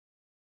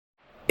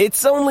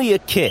It's only a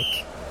kick,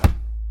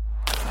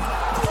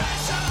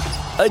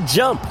 a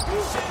jump,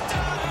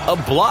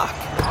 a block.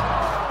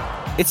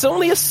 It's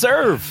only a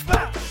serve.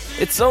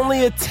 It's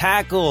only a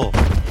tackle,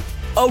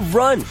 a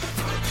run.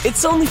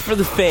 It's only for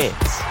the fans.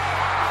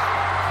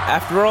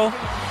 After all,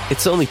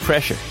 it's only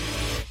pressure.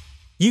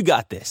 You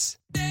got this.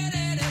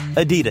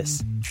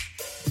 Adidas.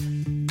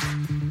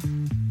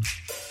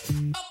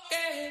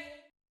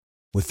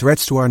 With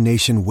threats to our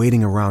nation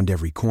waiting around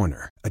every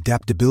corner,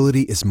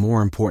 adaptability is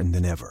more important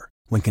than ever.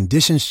 When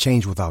conditions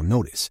change without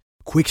notice,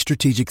 quick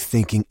strategic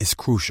thinking is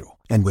crucial.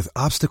 And with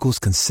obstacles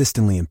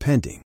consistently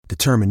impending,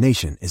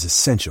 determination is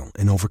essential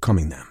in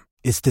overcoming them.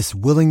 It's this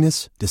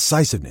willingness,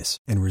 decisiveness,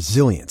 and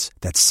resilience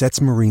that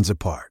sets Marines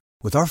apart.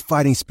 With our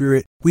fighting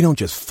spirit, we don't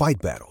just fight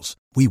battles,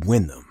 we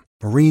win them.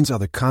 Marines are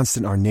the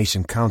constant our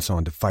nation counts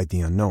on to fight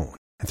the unknown.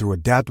 And through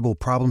adaptable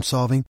problem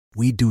solving,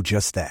 we do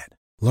just that.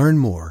 Learn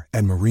more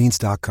at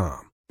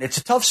Marines.com. It's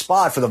a tough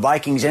spot for the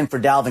Vikings and for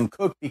Dalvin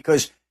Cook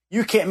because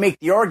you can't make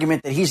the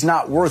argument that he's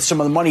not worth some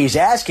of the money he's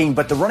asking,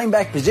 but the running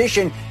back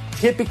position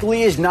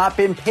typically has not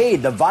been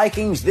paid. The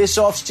Vikings this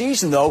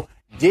offseason, though,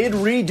 did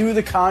redo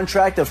the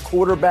contract of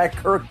quarterback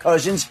Kirk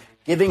Cousins,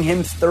 giving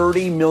him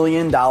 $30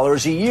 million a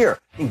year.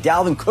 I think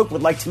Dalvin Cook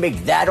would like to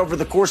make that over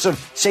the course of,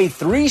 say,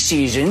 3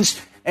 seasons.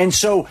 And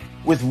so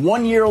with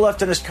 1 year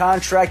left on his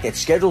contract, it's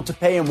scheduled to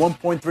pay him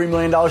 $1.3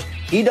 million.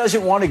 He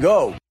doesn't want to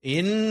go.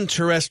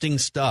 Interesting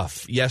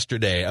stuff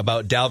yesterday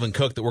about Dalvin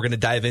Cook that we're going to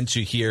dive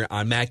into here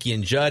on Mackey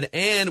and Judd.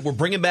 And we're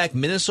bringing back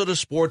Minnesota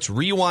Sports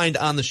Rewind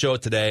on the show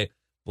today.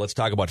 Let's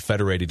talk about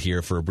Federated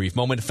here for a brief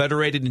moment.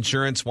 Federated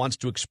Insurance wants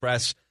to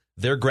express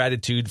their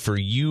gratitude for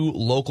you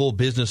local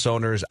business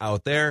owners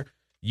out there.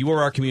 You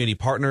are our community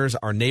partners,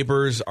 our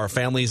neighbors, our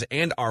families,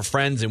 and our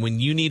friends. And when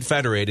you need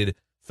Federated,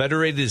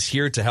 Federated is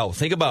here to help.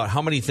 Think about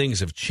how many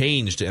things have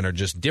changed and are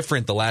just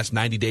different the last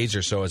 90 days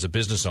or so as a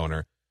business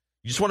owner.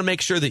 You just want to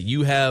make sure that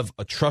you have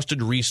a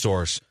trusted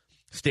resource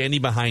standing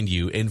behind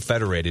you in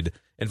Federated.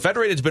 And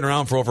Federated's been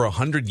around for over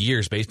 100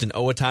 years based in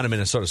Owatonna,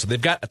 Minnesota. So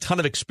they've got a ton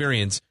of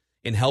experience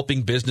in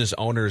helping business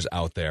owners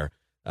out there.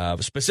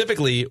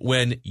 Specifically,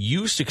 when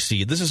you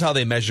succeed, this is how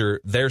they measure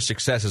their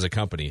success as a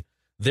company.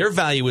 Their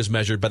value is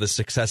measured by the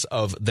success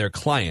of their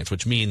clients,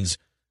 which means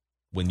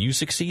when you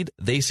succeed,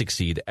 they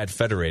succeed at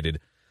Federated.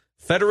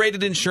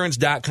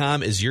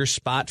 Federatedinsurance.com is your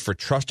spot for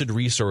trusted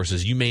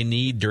resources you may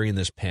need during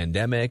this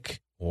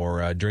pandemic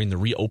or during the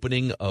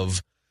reopening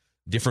of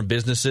different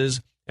businesses.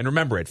 And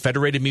remember, at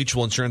Federated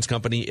Mutual Insurance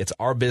Company, it's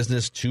our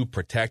business to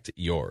protect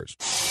yours.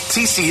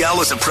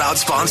 TCL is a proud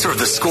sponsor of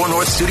the Score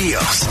North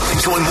Studios.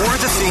 Enjoy more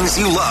of the things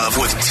you love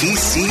with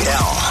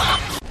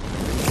TCL.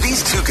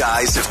 These two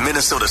guys have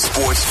Minnesota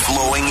sports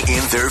flowing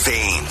in their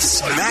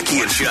veins. Mackey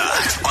and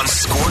Judd on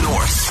Score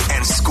North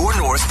and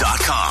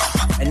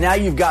ScoreNorth.com. And now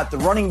you've got the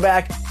running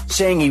back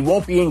saying he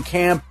won't be in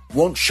camp,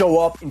 won't show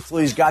up until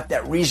he's got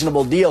that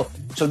reasonable deal.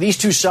 So these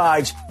two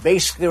sides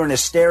basically are in a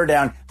stare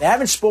down. They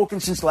haven't spoken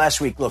since last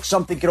week. Look,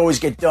 something could always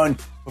get done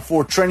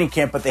before training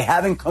camp, but they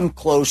haven't come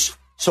close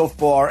so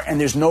far,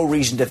 and there's no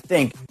reason to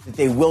think that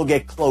they will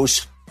get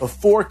close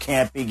before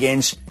camp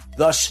begins.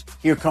 Thus,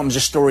 here comes a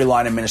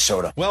storyline in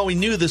Minnesota. Well, we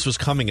knew this was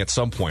coming at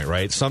some point,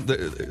 right?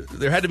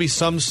 There had to be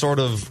some sort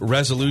of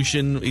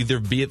resolution, either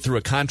be it through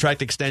a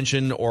contract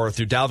extension or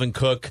through Dalvin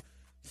Cook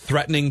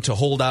threatening to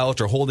hold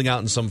out or holding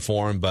out in some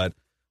form. But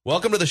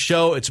welcome to the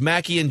show. It's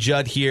Mackey and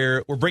Judd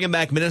here. We're bringing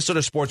back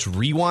Minnesota Sports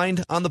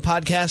Rewind on the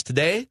podcast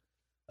today.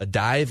 A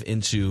dive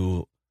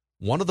into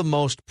one of the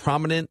most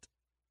prominent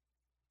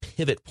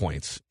pivot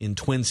points in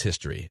Twins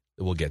history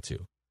that we'll get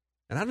to.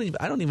 And I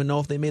don't even know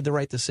if they made the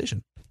right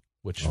decision.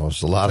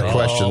 There's a lot of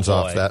questions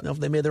off that. I don't know if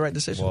they made the right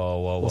decision.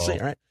 Whoa. We'll see,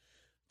 all right?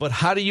 But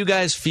how do you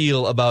guys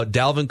feel about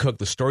Dalvin Cook,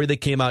 the story that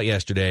came out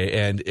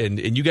yesterday, and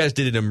you guys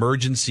did an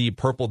emergency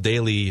Purple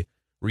Daily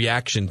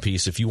reaction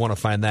piece. If you want to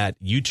find that,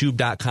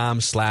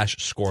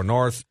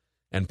 youtube.com/ScoreNorth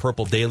and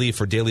Purple Daily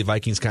for daily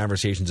Vikings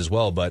conversations as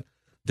well. But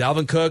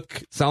Dalvin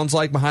Cook sounds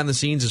like behind the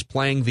scenes is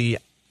playing the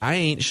I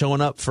ain't showing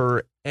up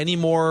for any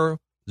more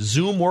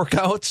Zoom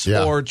workouts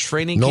or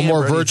training camp. No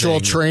more virtual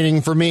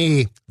training for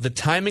me. The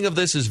timing of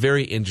this is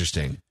very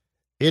interesting.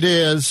 It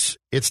is.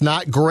 It's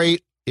not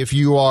great if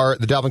you are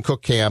the Dalvin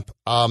Cook camp.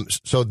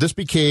 So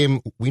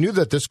we knew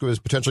that this was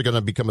potentially going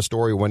to become a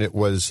story when it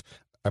was,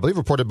 I believe,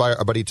 reported by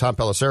our buddy Tom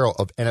Pelissero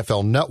of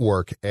NFL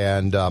Network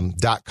and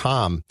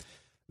 .com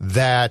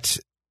that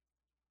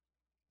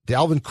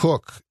Dalvin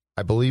Cook,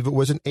 I believe it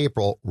was in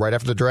April, right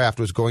after the draft,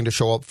 was going to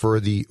show up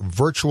for the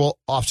virtual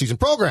offseason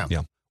program.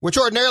 Yeah. Which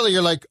ordinarily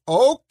you're like,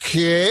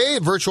 okay,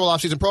 virtual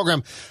offseason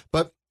program.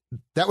 But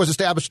that was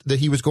established that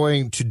he was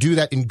going to do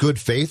that in good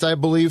faith, I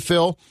believe,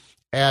 Phil,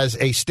 as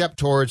a step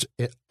towards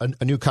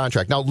a new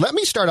contract. Now, let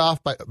me start off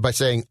by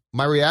saying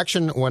my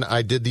reaction when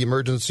I did the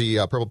Emergency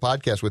Purple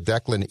podcast with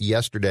Declan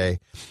yesterday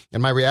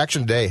and my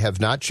reaction today have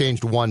not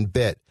changed one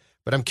bit.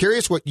 But I'm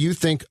curious what you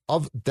think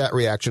of that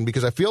reaction,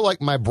 because I feel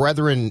like my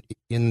brethren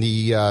in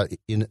the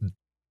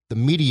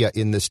media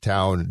in this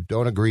town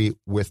don't agree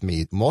with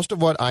me. Most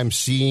of what I'm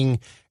seeing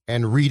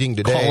and reading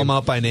today. Call them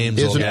out by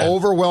names. Is an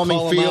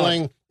overwhelming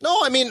feeling.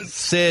 No, I mean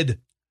Sid,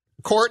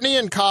 Courtney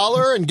and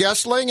Collar and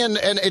Gessling, and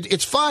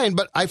it's fine,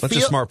 but I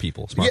feel smart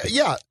people.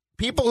 Yeah,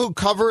 people who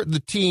cover the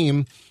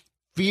team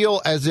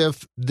feel as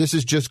if this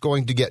is just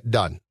going to get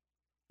done.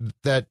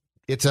 That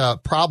it's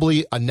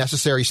probably a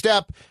necessary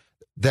step,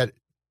 that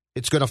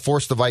it's going to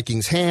force the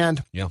Vikings'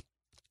 hand. Yeah.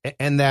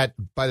 And that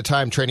by the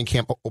time training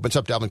camp opens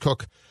up, Dalvin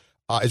Cook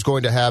is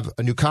going to have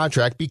a new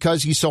contract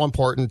because he's so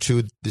important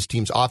to this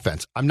team's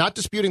offense. I'm not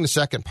disputing the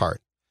second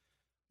part.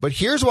 But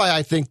here's why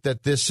I think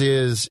that this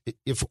is,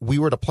 if we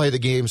were to play the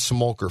game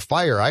smoke or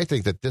fire, I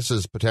think that this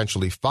is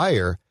potentially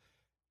fire,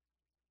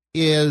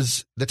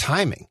 is the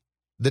timing.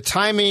 The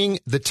timing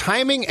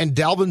and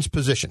Dalvin's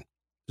position.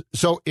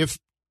 So if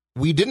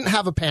we didn't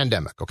have a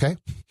pandemic, okay?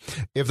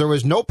 If there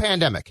was no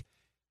pandemic,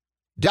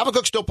 Dalvin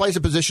Cook still plays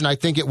a position, I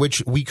think, at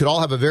which we could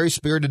all have a very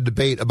spirited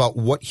debate about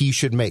what he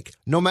should make,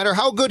 no matter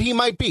how good he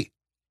might be.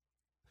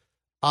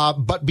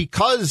 But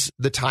because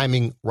the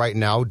timing right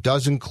now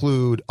does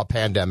include a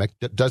pandemic,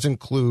 does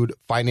include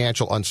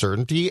financial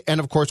uncertainty, and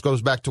of course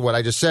goes back to what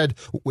I just said,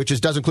 which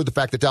does include the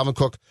fact that Dalvin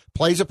Cook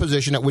plays a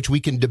position at which we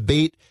can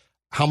debate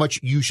how much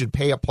you should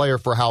pay a player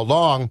for how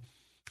long.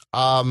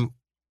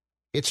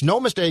 It's no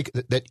mistake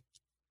that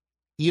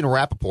Ian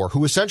Rappaport,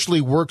 who essentially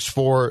works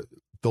for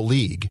the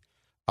league,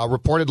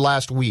 reported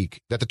last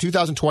week that the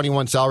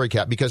 2021 salary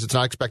cap, because it's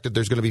not expected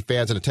there's going to be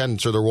fans in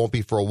attendance, or there won't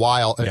be for a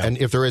while, and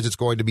if there is, it's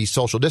going to be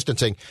social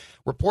distancing,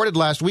 reported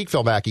last week,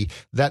 Phil Mackey,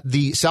 that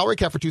the salary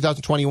cap for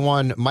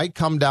 2021 might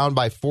come down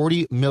by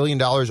 $40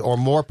 million or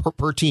more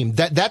per team.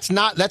 That's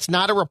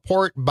not a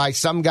report by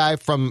some guy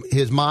from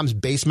his mom's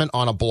basement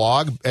on a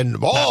blog. And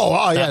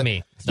not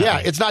me.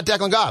 It's not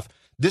Declan Goff.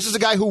 This is a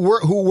guy who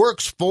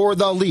works for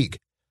the league.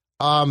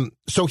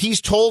 So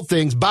he's told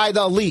things by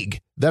the league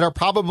that are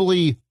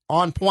probably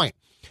on point.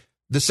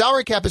 The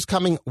salary cap is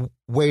coming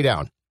way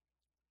down.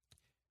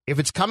 If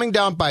it's coming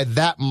down by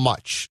that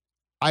much,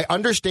 I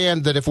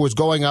understand that if it was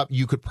going up,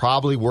 you could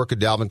probably work a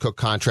Dalvin Cook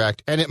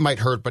contract, and it might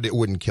hurt, but it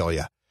wouldn't kill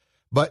you.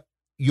 But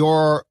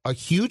a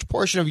huge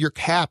portion of your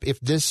cap, if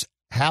this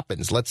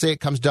happens, let's say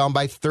it comes down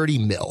by 30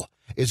 mil,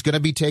 is going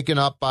to be taken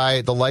up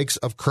by the likes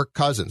of Kirk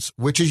Cousins,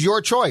 which is your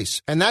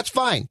choice, and that's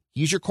fine.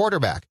 He's your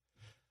quarterback.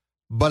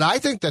 But I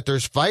think that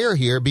there's fire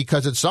here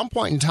because at some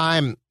point in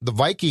time, the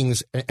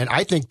Vikings, and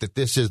I think that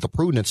this is the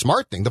prudent and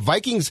smart thing, the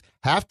Vikings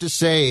have to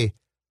say,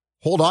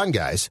 hold on,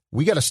 guys,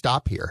 we got to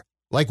stop here.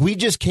 Like, we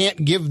just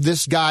can't give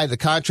this guy the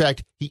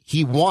contract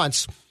he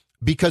wants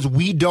because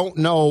we don't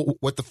know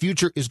what the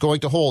future is going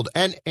to hold.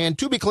 And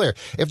to be clear,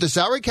 if the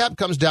salary cap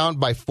comes down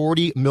by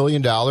 $40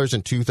 million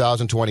in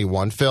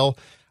 2021, Phil,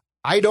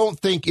 I don't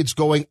think it's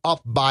going up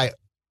by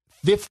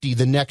 50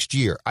 the next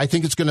year. I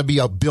think it's going to be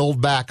a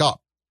build back up.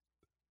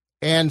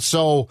 And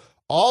so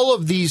all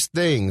of these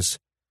things,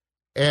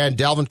 and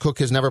Dalvin Cook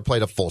has never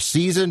played a full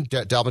season.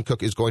 Dalvin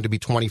Cook is going to be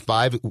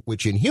 25,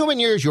 which in human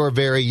years, you're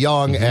very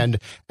young and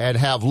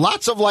have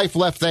lots of life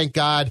left, thank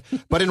God.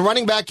 But in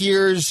running back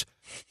years,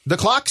 the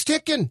clock's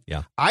ticking.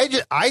 Yeah.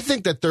 I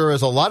think that there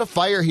is a lot of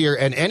fire here,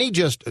 and any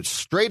just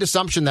straight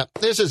assumption that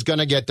this is going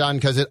to get done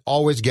because it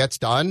always gets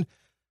done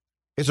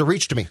is a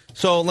reach to me.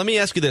 So let me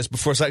ask you this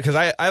before, because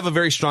I have a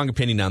very strong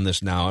opinion on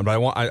this now, and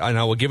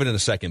I will give it in a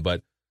second,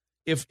 but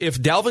If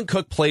Dalvin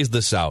Cook plays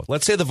this out,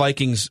 let's say the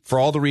Vikings, for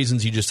all the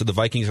reasons you just said, the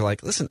Vikings are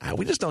like, listen,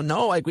 we just don't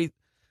know. Like we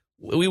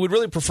would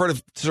really prefer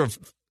to sort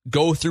of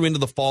go through into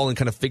the fall and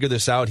kind of figure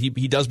this out.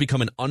 He does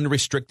become an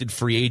unrestricted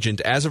free agent.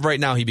 As of right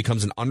now, he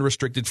becomes an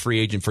unrestricted free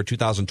agent for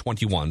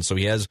 2021. So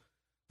he has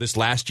this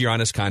last year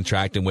on his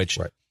contract in which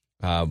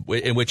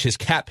his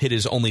cap hit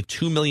is only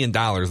 $2 million.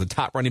 The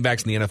top running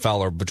backs in the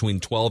NFL are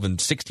between $12 and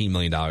 $16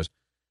 million.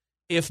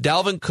 If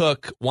Dalvin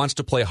Cook wants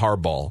to play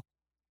hardball,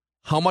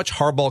 how much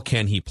hardball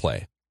can he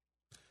play?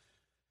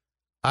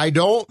 I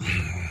don't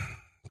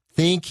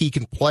think he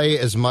can play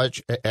as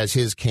much as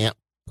his camp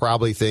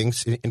probably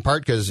thinks, in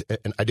part because,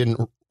 and I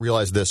didn't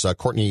realize this,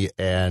 Courtney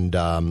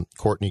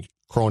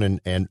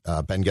Cronin and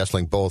Ben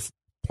Gessling both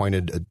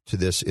pointed to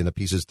this in the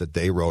pieces that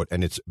they wrote,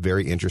 and it's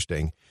very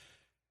interesting.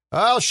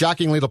 Well,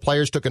 shockingly, the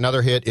players took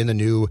another hit in the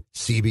new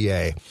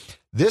CBA.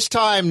 This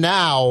time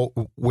now,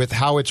 with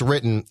how it's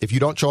written, if you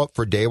don't show up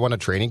for day one of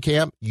training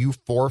camp, you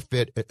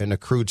forfeit an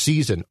accrued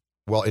season.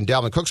 Well, in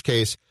Dalvin Cook's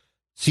case,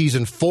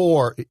 season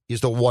 4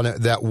 is the one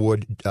that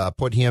would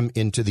put him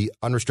into the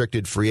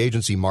unrestricted free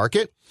agency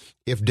market.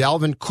 If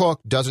Dalvin Cook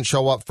doesn't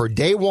show up for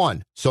day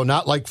one, so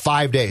not like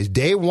 5 days,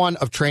 day one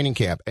of training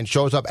camp, and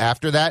shows up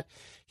after that,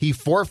 he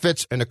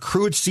forfeits an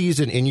accrued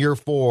season in year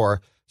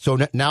 4. So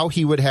now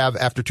he would have,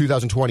 after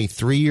 2020,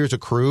 3 years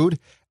accrued,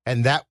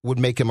 and that would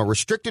make him a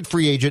restricted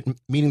free agent,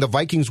 meaning the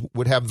Vikings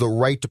would have the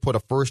right to put a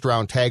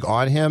first-round tag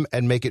on him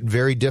and make it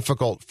very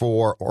difficult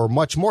or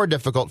much more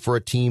difficult for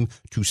a team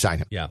to sign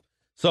him. Yeah.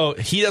 So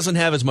he doesn't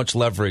have as much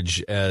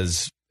leverage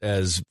as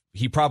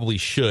he probably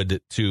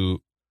should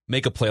to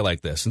make a play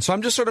like this. And so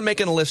I'm just sort of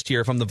making a list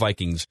here from the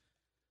Vikings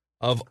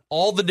of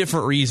all the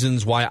different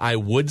reasons why I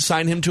would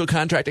sign him to a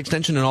contract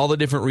extension and all the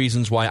different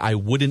reasons why I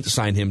wouldn't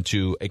sign him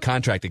to a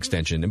contract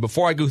extension. And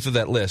before I go through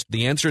that list,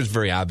 the answer is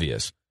very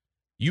obvious.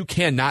 You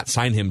cannot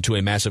sign him to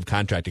a massive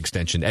contract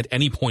extension at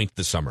any point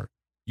this summer.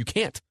 You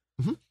can't.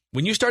 Mm-hmm.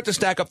 When you start to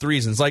stack up the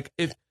reasons, like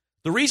if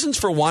the reasons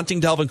for wanting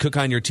Dalvin Cook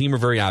on your team are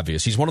very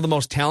obvious. He's one of the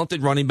most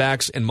talented running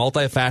backs and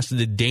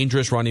multifaceted,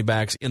 dangerous running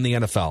backs in the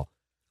NFL.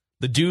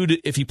 The dude,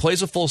 if he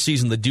plays a full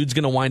season, the dude's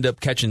going to wind up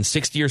catching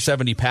 60 or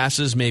 70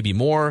 passes, maybe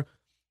more.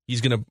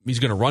 He's going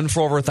to run for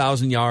over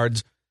 1,000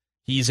 yards.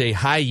 He's a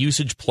high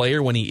usage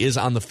player when he is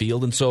on the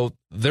field. And so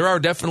there are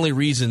definitely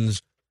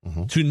reasons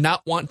to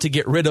not want to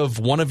get rid of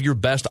one of your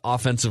best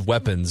offensive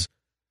weapons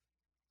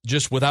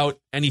just without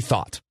any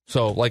thought.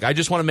 So, I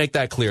just want to make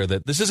that clear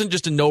that this isn't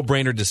just a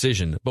no-brainer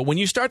decision. But when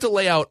you start to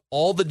lay out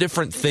all the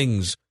different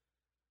things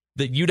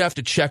that you'd have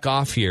to check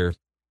off here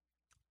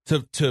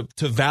to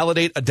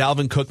validate a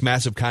Dalvin Cook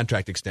massive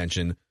contract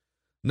extension,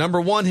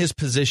 number one, his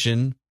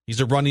position. He's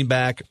a running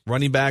back.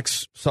 Running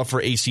backs suffer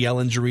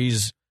ACL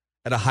injuries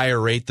at a higher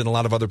rate than a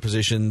lot of other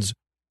positions.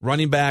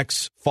 Running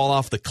backs fall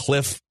off the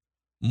cliff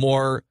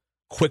more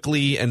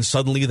quickly and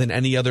suddenly than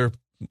any other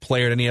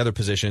player at any other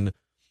position.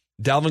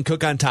 Dalvin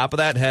Cook, on top of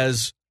that,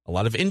 has a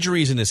lot of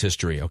injuries in his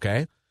history,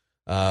 okay?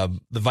 The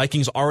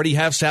Vikings already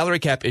have salary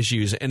cap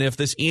issues, and if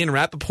this Ian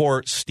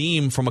Rappaport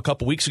steam from a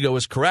couple weeks ago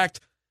is correct,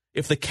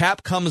 if the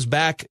cap comes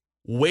back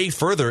way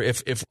further,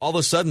 if all of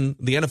a sudden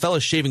the NFL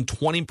is shaving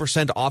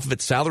 20% off of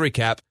its salary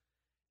cap,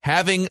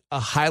 having a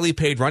highly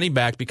paid running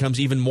back becomes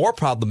even more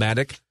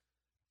problematic,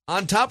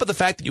 on top of the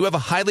fact that you have a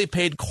highly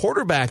paid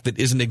quarterback that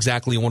isn't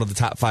exactly one of the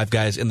top 5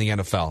 guys in the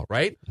NFL,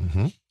 right?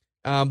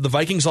 Mm-hmm. The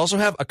Vikings also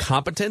have a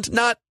competent,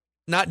 not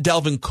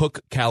Dalvin Cook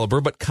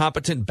caliber, but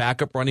competent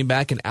backup running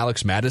back in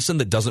Alex Madison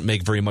that doesn't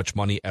make very much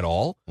money at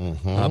all,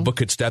 but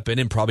could step in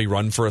and probably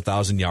run for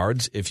 1,000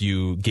 yards if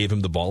you gave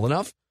him the ball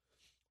enough.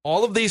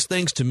 All of these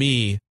things, to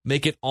me,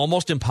 make it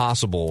almost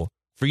impossible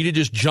for you to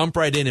just jump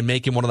right in and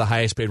make him one of the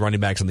highest paid running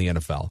backs in the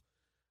NFL.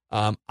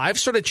 I've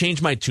sort of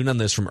changed my tune on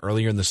this from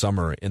earlier in the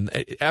summer. And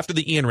after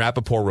the Ian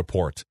Rappaport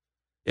report,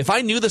 if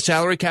I knew the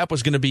salary cap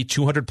was going to be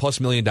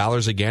 $200+ million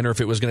again, or if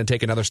it was going to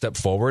take another step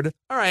forward,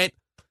 all right,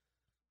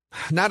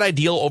 not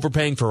ideal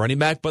overpaying for running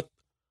back, but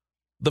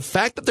the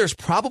fact that there's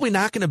probably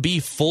not going to be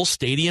full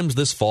stadiums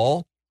this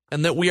fall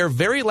and that we are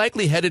very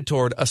likely headed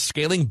toward a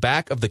scaling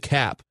back of the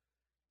cap,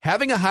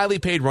 having a highly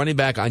paid running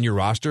back on your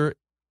roster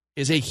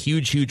is a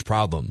huge, huge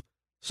problem.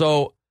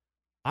 So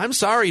I'm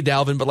sorry,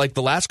 Dalvin, but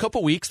the last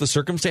couple weeks, the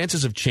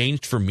circumstances have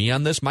changed for me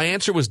on this. My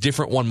answer was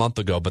different 1 month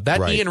ago, but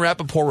that Ian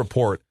Rappaport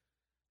report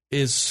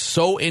is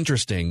so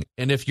interesting.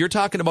 And if you're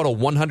talking about a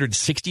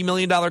 $160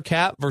 million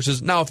cap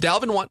versus now, if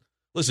Dalvin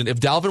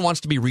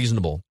wants to be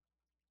reasonable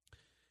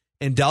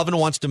and Dalvin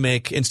wants to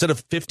make, instead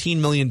of $15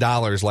 million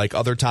like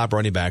other top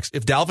running backs,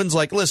 if Dalvin's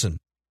like, listen,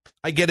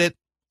 I get it.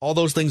 All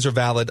those things are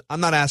valid. I'm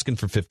not asking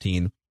for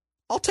 15.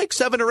 I'll take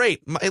 7 or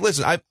 8.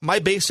 My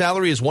base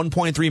salary is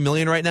 $1.3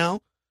 million right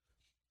now.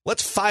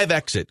 Let's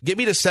 5x it. Get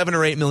me to $7 or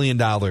 $8 million,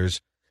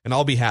 and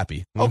I'll be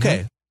happy. Mm-hmm.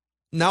 Okay,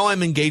 now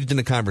I'm engaged in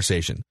a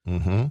conversation.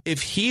 Mm-hmm.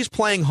 If he's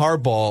playing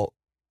hardball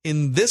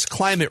in this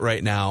climate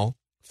right now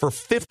for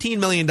 $15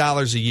 million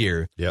a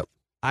year,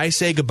 I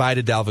say goodbye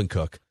to Dalvin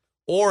Cook.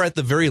 Or at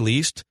the very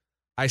least,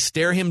 I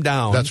stare him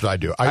down. That's what I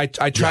do. I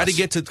try to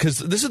get to, because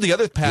this is the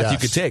other path you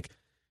could take.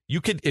 You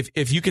could,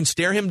 if you can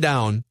stare him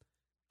down,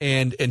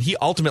 and he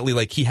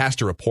ultimately, he has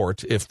to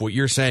report. If what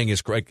you're saying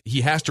is correct, he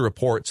has to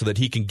report so that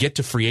he can get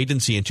to free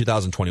agency in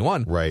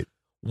 2021. Right.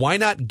 Why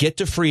not get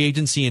to free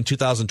agency in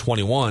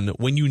 2021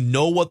 when you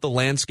know what the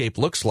landscape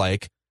looks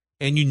like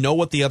and you know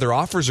what the other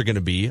offers are going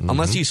to be,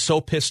 unless he's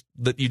so pissed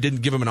that you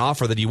didn't give him an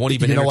offer that he won't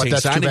even entertain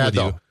signing with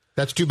you.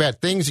 That's too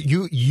bad. Things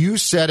you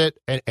said it,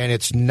 and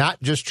it's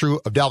not just true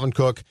of Dalvin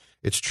Cook.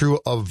 It's true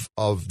of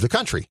the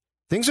country.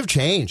 Things have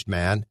changed,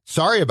 man.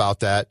 Sorry about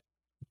that.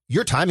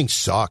 Your timing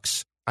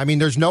sucks. I mean,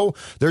 there's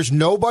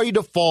nobody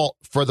to fault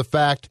for the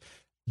fact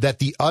that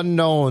the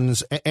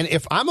unknowns. And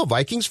if I'm a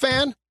Vikings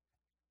fan,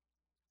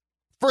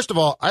 first of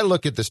all, I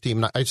look at this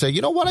team and I say,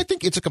 you know what? I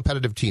think it's a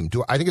competitive team.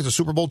 Do I think it's a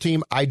Super Bowl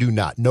team? I do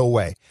not. No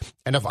way.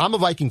 And if I'm a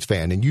Vikings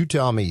fan and you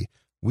tell me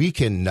we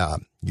can,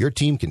 your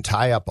team can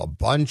tie up a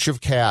bunch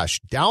of cash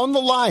down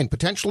the line,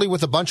 potentially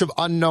with a bunch of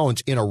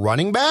unknowns in a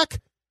running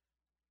back,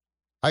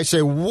 I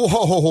say, whoa,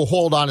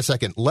 hold on a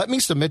second. Let me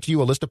submit to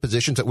you a list of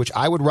positions at which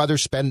I would rather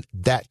spend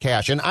that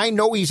cash. And I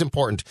know he's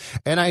important,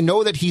 and I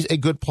know that he's a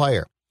good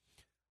player.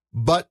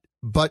 But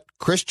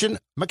Christian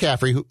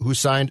McCaffrey, who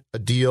signed a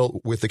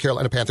deal with the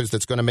Carolina Panthers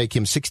that's going to make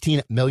him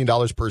 $16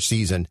 million per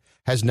season,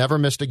 has never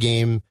missed a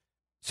game,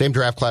 same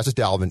draft class as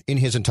Dalvin, in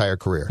his entire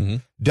career. Mm-hmm.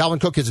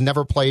 Dalvin Cook has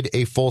never played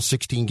a full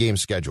 16-game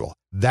schedule.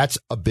 That's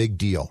a big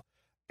deal.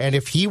 And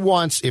if he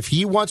wants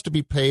to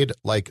be paid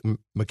like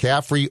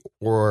McCaffrey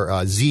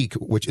or Zeke,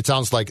 which it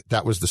sounds like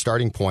that was the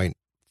starting point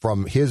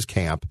from his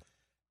camp,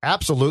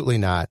 absolutely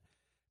not.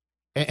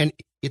 And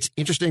it's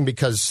interesting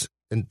because,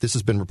 and this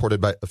has been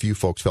reported by a few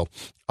folks, Phil,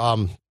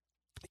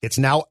 it's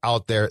now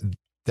out there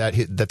that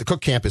the Cook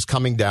camp is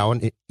coming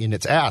down in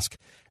its ask.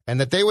 and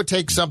that they would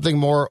take something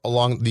more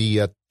along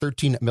the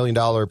 $13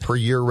 million per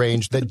year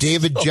range that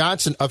David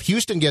Johnson of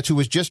Houston gets, who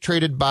was just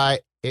traded by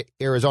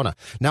Arizona.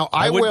 Now,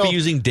 I would will be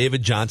using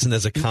David Johnson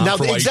as a comp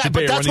for why you should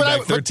pay a that's running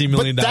back $13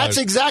 million. But that's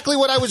exactly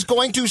what I was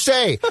going to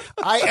say.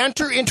 I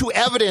enter into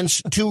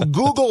evidence to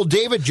Google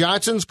David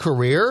Johnson's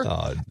career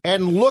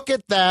and look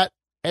at that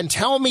and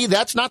tell me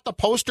that's not the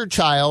poster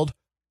child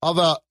of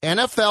a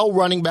NFL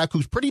running back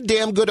who's pretty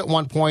damn good at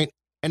one point,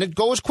 and it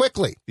goes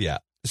quickly. Yeah.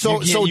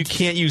 So you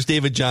can't use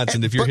David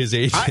Johnson if you're his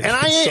agent.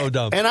 It's so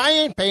dumb. And I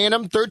ain't paying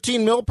him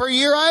 $13 million per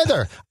year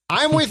either.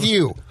 I'm with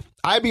you.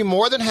 I'd be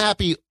more than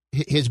happy.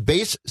 His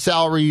base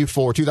salary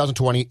for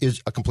 2020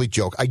 is a complete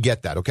joke. I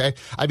get that, okay?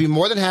 I'd be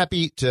more than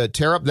happy to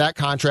tear up that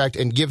contract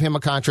and give him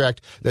a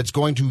contract that's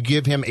going to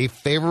give him a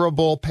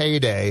favorable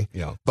payday.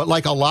 Yeah. But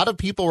like a lot of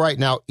people right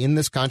now in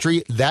this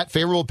country, that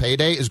favorable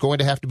payday is going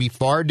to have to be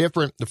far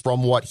different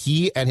from what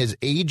he and his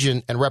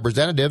agent and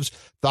representatives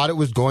thought it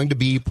was going to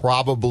be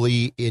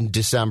probably in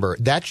December.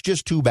 That's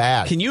just too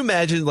bad. Can you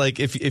imagine, like,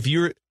 if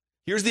you're...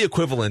 Here's the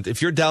equivalent.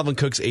 If you're Dalvin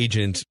Cook's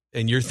agent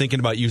and you're thinking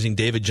about using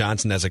David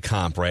Johnson as a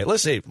comp, right?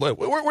 Let's say, look,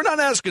 we're not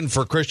asking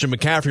for Christian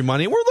McCaffrey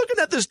money. We're looking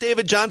at this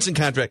David Johnson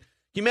contract. Can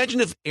you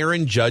imagine if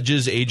Aaron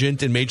Judge's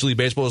agent in Major League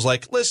Baseball was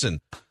like, listen,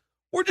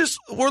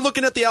 we're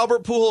looking at the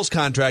Albert Pujols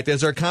contract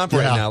as our comp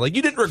right now. Like,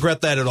 you didn't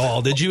regret that at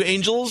all, did you,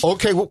 Angels?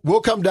 Okay,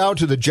 we'll come down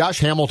to the Josh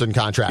Hamilton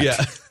contract. Yeah.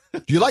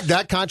 Do you like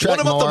that contract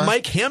What about more? the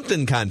Mike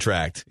Hampton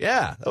contract?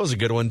 Yeah, that was a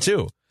good one,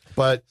 too.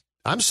 But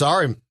I'm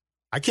sorry,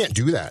 I can't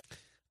do that.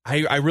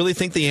 I really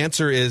think the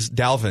answer is,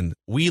 Dalvin,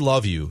 we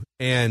love you,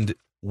 and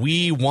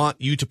we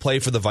want you to play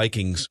for the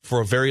Vikings for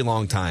a very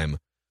long time,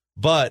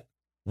 but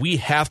we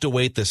have to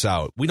wait this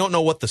out. We don't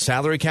know what the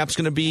salary cap's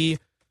going to be.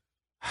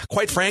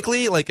 Quite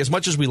frankly, like, as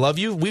much as we love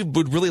you, we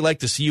would really like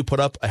to see you put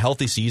up a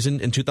healthy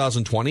season in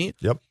 2020.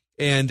 Yep.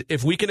 And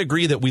if we can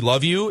agree that we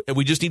love you and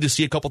we just need to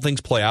see a couple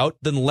things play out,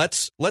 then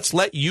let's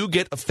let you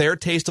get a fair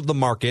taste of the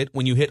market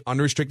when you hit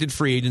unrestricted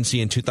free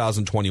agency in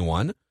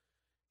 2021.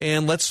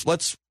 And let's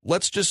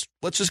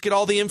just get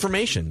all the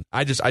information.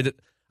 I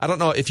don't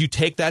know if you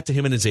take that to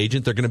him and his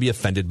agent, they're going to be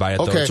offended by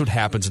it. Okay. Though. That's what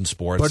happens in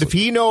sports. But if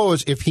he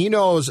knows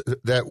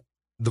that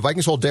the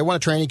Vikings hold day one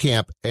of training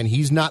camp and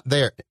he's not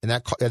there, and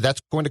that's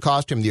going to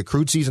cost him the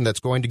accrued season, that's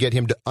going to get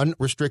him to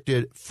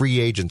unrestricted free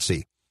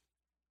agency.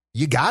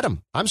 You got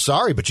him. I'm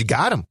sorry, but you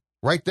got him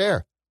right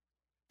there.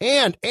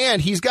 And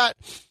he's got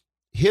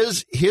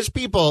his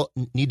people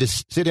need to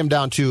sit him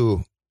down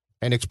too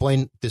and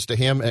explain this to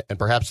him, and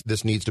perhaps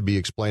this needs to be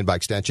explained by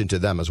extension to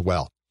them as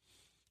well.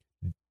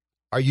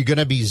 Are you going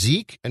to be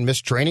Zeke and miss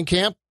training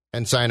camp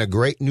and sign a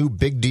great new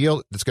big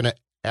deal that's going to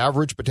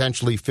average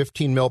potentially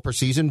 $15 million per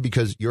season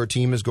because your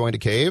team is going to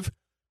cave?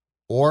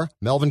 Or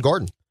Melvin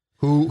Gordon,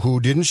 who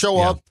didn't show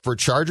up for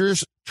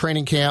Chargers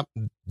training camp.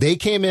 They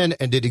came in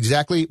and did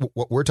exactly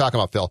what we're talking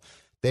about, Phil.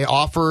 They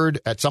offered,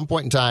 at some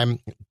point in time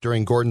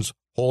during Gordon's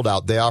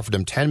holdout, they offered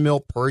him $10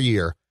 million per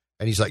year,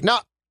 and he's like, no.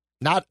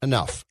 Not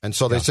enough. And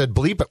so they said,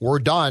 bleep it, we're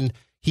done.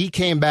 He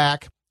came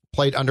back,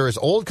 played under his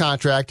old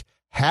contract,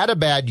 had a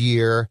bad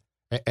year,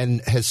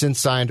 and has since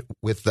signed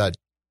with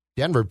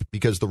Denver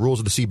because the rules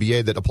of the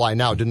CBA that apply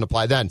now didn't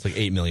apply then. It's like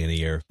 $8 million a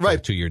year, right?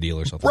 A 2-year deal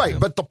or something. Right.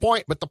 But the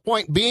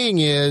point being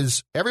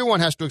is everyone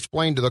has to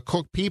explain to the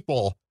Cook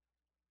people,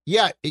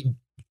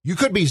 you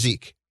could be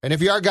Zeke. And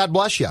if you are, God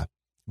bless you.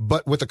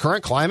 But with the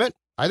current climate,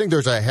 I think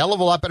there's a hell of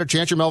a lot better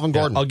chance you're Melvin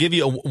Gordon. I'll give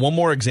you one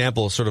more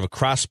example, sort of a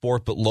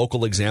cross-sport but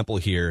local example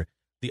here.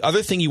 The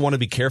other thing you want to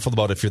be careful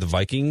about if you're the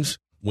Vikings,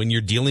 when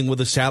you're dealing with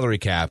a salary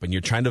cap and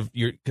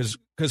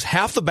because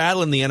half the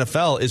battle in the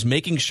NFL is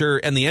making sure,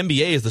 and the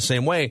NBA is the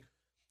same way,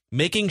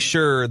 making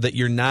sure that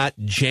you're not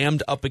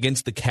jammed up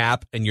against the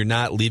cap and you're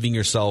not leaving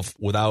yourself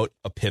without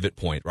a pivot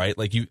point, right?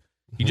 Like you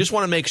just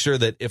want to make sure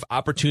that if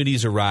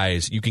opportunities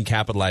arise, you can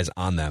capitalize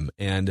on them.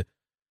 And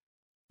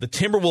the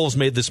Timberwolves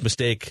made this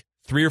mistake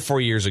 3 or 4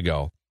 years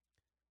ago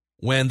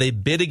when they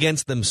bid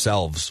against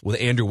themselves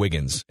with Andrew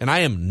Wiggins. And I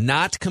am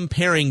not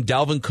comparing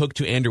Dalvin Cook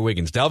to Andrew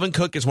Wiggins. Dalvin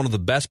Cook is one of the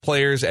best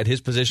players at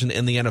his position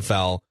in the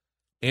NFL.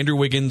 Andrew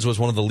Wiggins was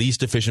one of the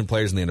least efficient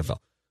players in the NFL.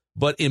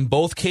 But in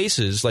both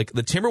cases, like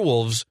the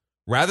Timberwolves,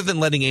 rather than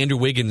letting Andrew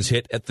Wiggins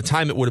hit, at the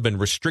time it would have been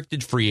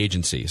restricted free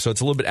agency. So it's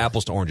a little bit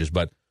apples to oranges.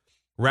 But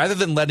rather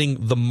than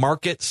letting the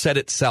market set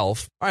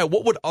itself, all right,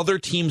 what would other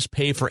teams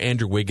pay for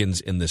Andrew Wiggins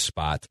in this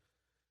spot?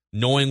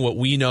 Knowing what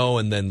we know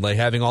and then like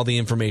having all the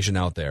information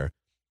out there.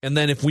 And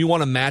then if we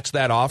want to match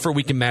that offer,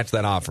 we can match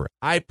that offer.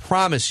 I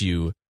promise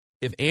you,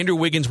 if Andrew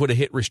Wiggins would have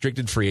hit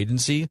restricted free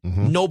agency,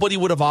 nobody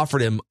would have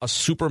offered him a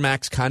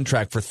supermax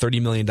contract for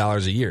 $30 million a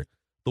year.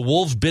 The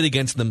Wolves bid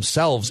against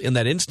themselves in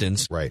that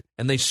instance, right?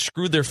 And they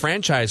screwed their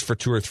franchise for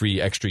 2 or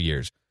 3 extra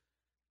years.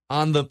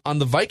 On the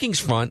Vikings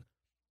front,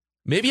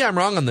 maybe I'm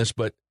wrong on this,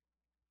 but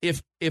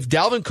if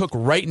Dalvin Cook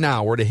right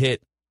now were to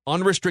hit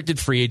unrestricted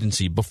free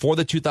agency before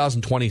the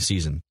 2020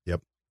 season,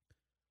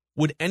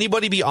 would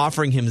anybody be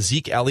offering him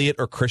Zeke Elliott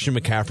or Christian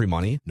McCaffrey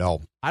money?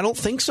 No. I don't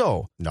think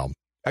so. No.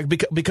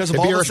 Because of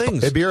all the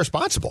things. It'd be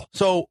irresponsible.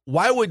 So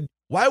why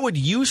would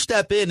you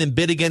step in and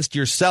bid against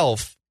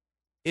yourself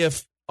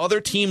if other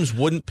teams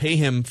wouldn't pay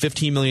him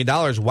 $15 million.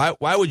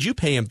 Why would you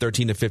pay him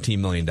 $13 to $15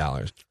 million?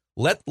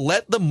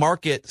 Let the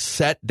market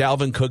set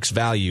Dalvin Cook's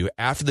value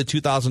after the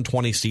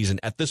 2020 season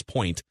at this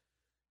point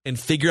and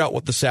figure out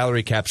what the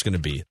salary cap's going to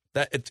be.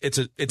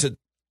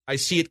 I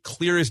see it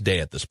clear as day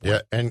at this point.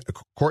 Yeah, and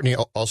Courtney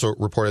also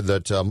reported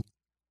that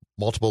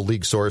multiple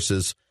league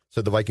sources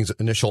said the Vikings'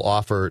 initial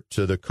offer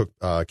to the Cook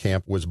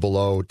camp was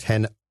below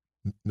 $10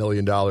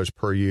 million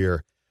per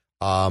year.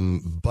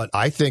 But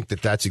I think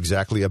that's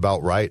exactly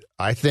about right.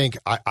 I think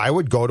I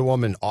would go to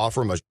him and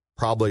offer him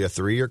probably a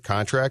 3-year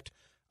contract.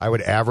 I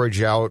would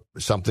average out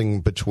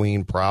something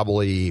between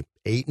probably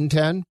 8 and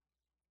 10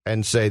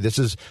 and say this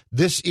is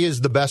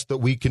the best that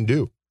we can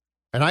do.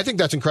 And I think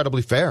that's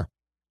incredibly fair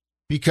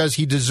because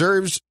he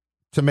deserves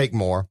to make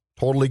more.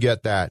 Totally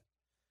get that.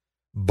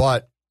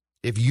 But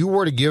if you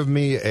were to give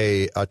me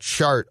a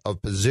chart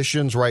of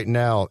positions right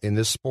now in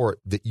this sport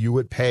that you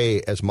would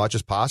pay as much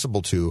as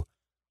possible to,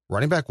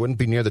 running back wouldn't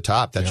be near the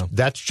top.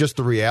 That's just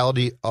the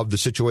reality of the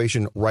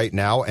situation right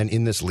now and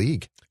in this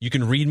league. You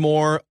can read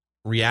more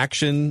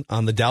reaction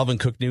on the Dalvin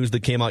Cook news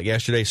that came out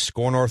yesterday,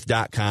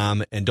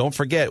 scorenorth.com. And don't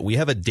forget, we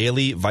have a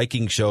daily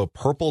Viking show,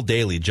 Purple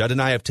Daily. Judd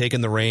and I have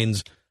taken the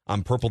reins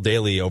on Purple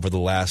Daily over the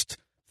last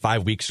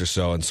 5 weeks or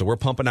so. And so we're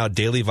pumping out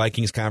daily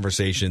Vikings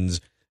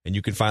conversations. And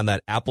you can find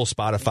that Apple,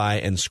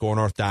 Spotify, and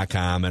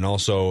scorenorth.com. And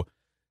also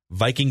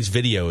Vikings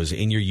videos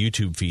in your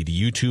YouTube feed,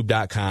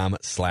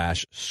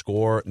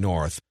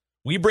 youtube.com/scorenorth.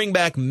 We bring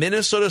back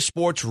Minnesota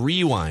Sports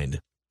Rewind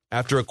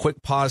after a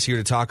quick pause here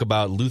to talk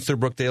about Luther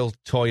Brookdale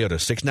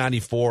Toyota,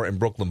 694 and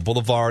Brooklyn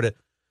Boulevard,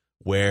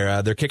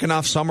 where they're kicking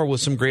off summer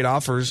with some great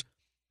offers.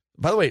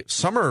 By the way,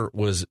 summer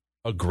was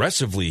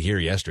aggressively here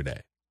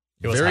yesterday.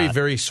 It was very, hot.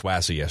 very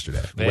swassy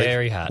yesterday.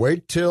 Very hot.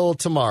 Wait till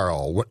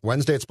tomorrow.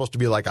 Wednesday, it's supposed to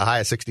be like a high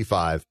of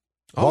 65.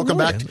 Oh, Welcome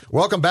really? back.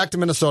 Welcome back to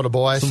Minnesota,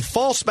 boys. Some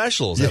fall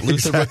specials at Yeah,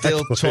 Luther exactly.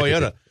 Brookdale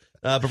Toyota.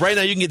 But right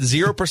now, you can get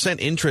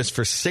 0% interest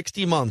for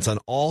 60 months on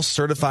all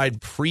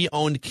certified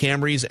pre-owned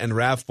Camrys and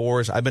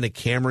RAV4s. I've been a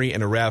Camry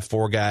and a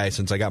RAV4 guy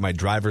since I got my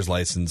driver's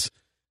license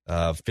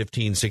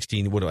 15,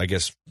 16,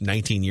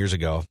 19 years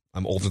ago.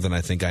 I'm older than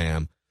I think I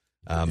am.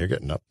 You're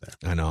getting up there.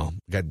 I know.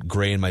 Got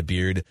gray in my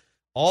beard.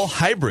 All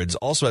hybrids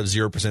also have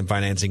 0%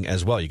 financing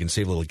as well. You can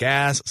save a little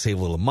gas, save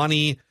a little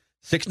money.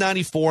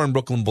 694 on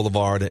Brooklyn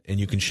Boulevard, and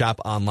you can shop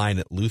online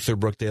at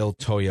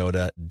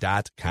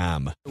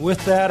LutherBrookdaleToyota.com.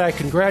 With that, I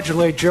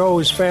congratulate Joe,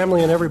 his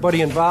family, and everybody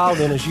involved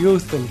in his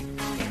youth, and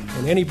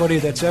anybody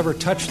that's ever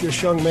touched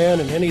this young man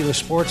in any of the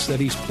sports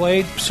that he's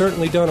played.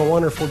 Certainly done a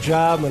wonderful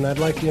job, and I'd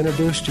like to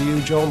introduce to you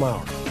Joe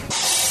Mauer.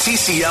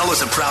 TCL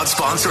is a proud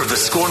sponsor of the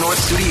Score North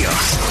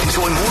Studios.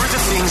 Enjoy more of the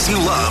things you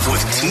love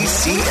with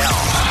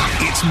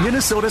TCL. It's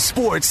Minnesota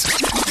Sports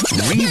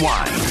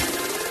Rewind.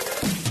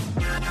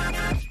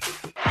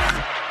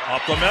 Up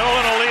the middle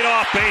and a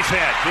leadoff base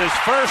hit. His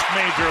first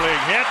major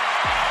league hit,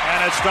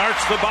 and it starts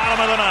the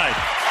bottom of the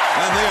ninth.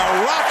 And they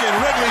are rocking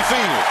Wrigley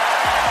Field.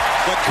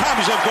 The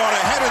Cubs have gone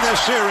ahead in this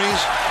series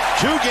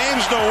 2-1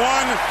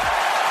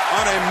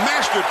 on a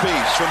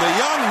masterpiece from the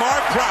young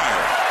Mark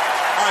Prior,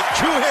 a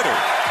two-hitter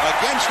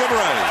against the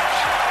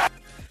Braves.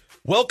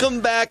 Welcome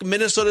back,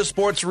 Minnesota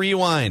Sports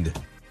Rewind,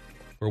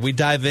 where we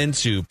dive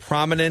into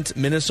prominent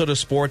Minnesota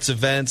sports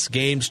events,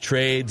 games,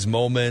 trades,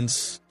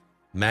 moments.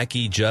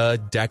 Mackie,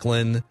 Judd,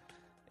 Declan,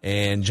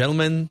 and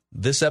gentlemen,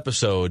 this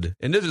episode,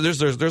 and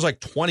there's like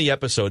 20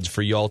 episodes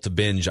for y'all to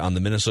binge on the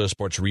Minnesota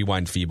Sports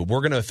Rewind feed, but we're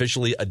going to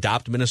officially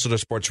adopt Minnesota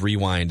Sports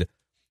Rewind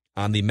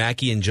on the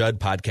Mackie and Judd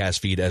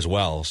podcast feed as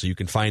well. So you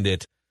can find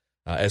it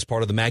as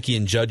part of the Mackie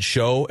and Judd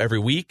show every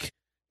week.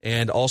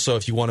 And also,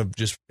 if you want to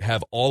just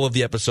have all of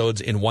the episodes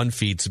in one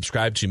feed,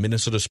 subscribe to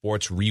Minnesota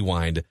Sports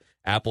Rewind,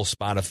 Apple,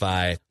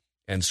 Spotify,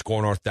 and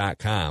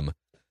scorenorth.com.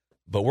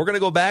 But we're going to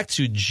go back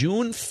to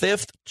June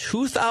 5th,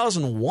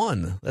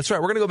 2001. That's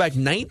right. We're going to go back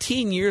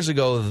 19 years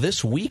ago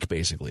this week,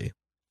 basically.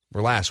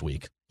 Or last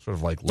week. Sort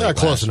of like late Yeah,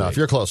 close last enough. week.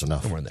 You're close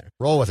enough. Somewhere in there.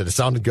 Roll with it. It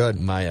sounded good.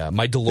 My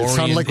DeLorean It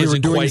sounded like we were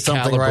isn't doing quite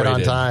something right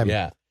on calibrated. time.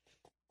 Yeah.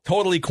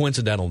 Totally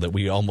coincidental that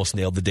we almost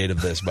nailed the date of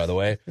this, by the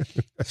way.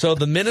 So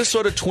the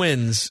Minnesota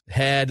Twins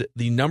had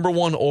the number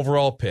 1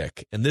 overall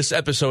pick, and this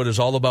episode is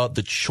all about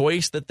the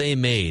choice that they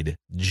made.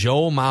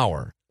 Joe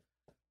Mauer,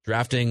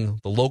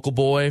 drafting the local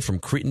boy from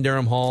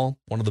Cretin-Derham Hall,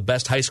 one of the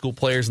best high school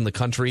players in the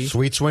country.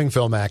 Sweet swing,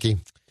 Phil Mackey.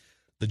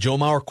 The Joe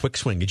Mauer quick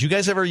swing. Did you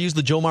guys ever use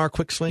the Joe Mauer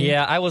quick swing?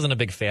 Yeah, I wasn't a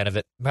big fan of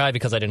it. Probably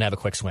because I didn't have a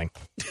quick swing.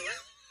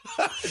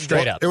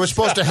 Straight up. It was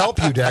supposed to help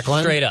you,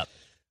 Declan. Straight up.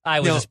 I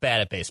was just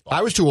bad at baseball.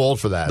 I was too old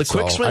for that. The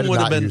quick so I swing did would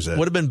not have use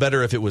it. been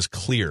better if it was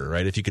clear,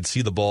 right? If you could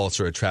see the ball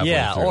sort of traveling.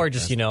 Yeah, through. or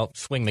just,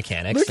 swing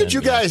mechanics. Look at and,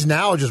 you guys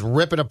now just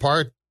ripping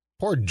apart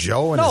poor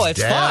Joe and No, his it's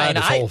dad, fine.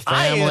 his whole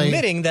I am family.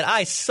 admitting that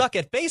I suck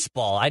at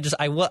baseball.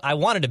 I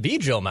wanted to be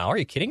Joe Mauer. Are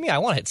you kidding me? I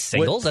want to hit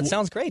singles. That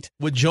sounds great.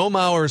 Would Joe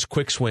Mauer's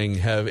quick swing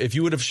have, if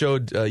you would have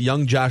showed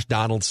young Josh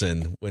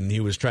Donaldson when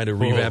he was trying to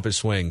revamp his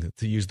swing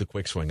to use the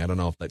quick swing, I don't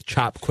know if that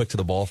chop quick to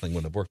the ball thing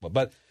would have worked.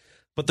 But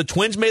But the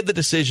Twins made the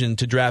decision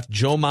to draft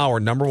Joe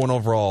Mauer, number 1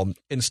 overall,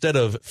 instead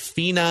of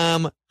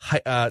phenom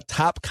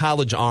top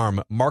college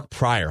arm Mark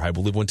Pryor, I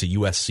believe went to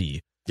USC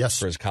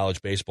for his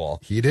college baseball.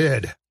 He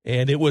did.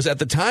 And it was, at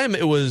the time,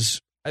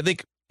 I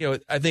think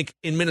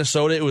in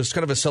Minnesota, it was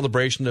kind of a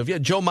celebration of,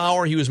 Joe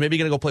Mauer, he was maybe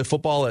going to go play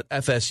football at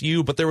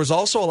FSU, but there was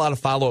also a lot of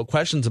follow-up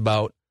questions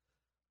about,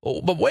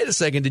 but wait a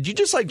second, did you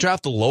just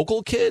draft a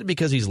local kid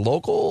because he's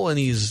local and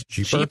he's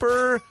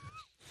cheaper?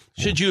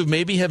 Should you have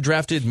maybe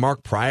drafted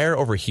Mark Pryor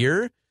over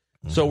here?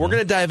 Mm-hmm. So we're going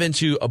to dive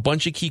into a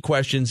bunch of key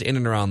questions in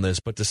and around this,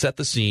 but to set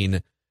the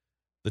scene,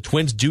 the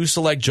Twins do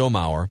select Joe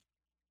Mauer.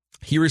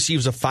 He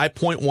receives a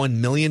 $5.1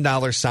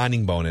 million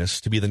signing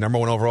bonus to be the number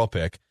 1 overall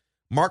pick.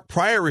 Mark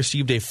Pryor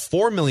received a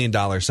 $4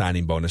 million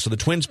signing bonus, so the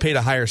Twins paid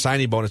a higher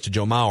signing bonus to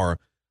Joe Mauer,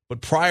 but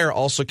Pryor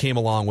also came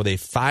along with a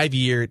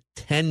 5-year,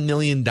 $10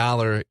 million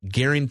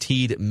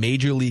guaranteed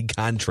major league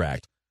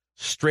contract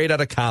straight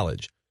out of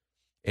college.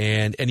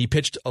 And he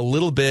pitched a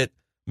little bit.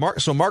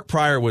 Mark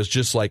Pryor was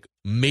just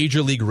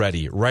major league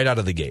ready right out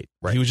of the gate.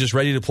 Right. He was just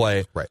ready to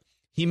play. Right.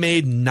 He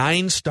made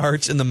 9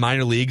 starts in the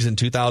minor leagues in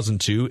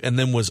 2002 and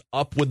then was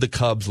up with the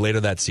Cubs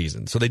later that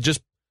season. So they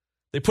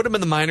put him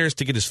in the minors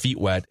to get his feet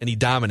wet, and he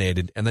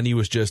dominated, and then he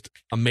was just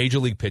a major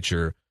league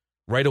pitcher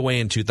right away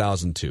in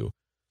 2002.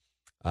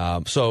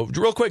 So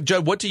real quick,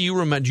 Judd, what do you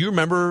remember? Do you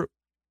remember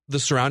the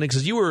surroundings?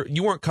 Because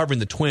you weren't covering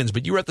the Twins,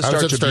 but you were at the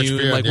Star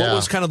Tribune. What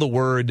was kind of the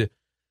word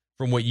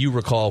from what you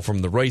recall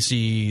from the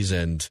Royces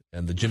and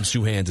the Jim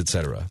Souhans, et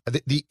cetera?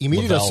 The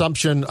immediate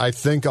assumption, I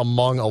think,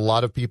 among a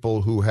lot of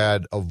people who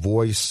had a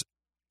voice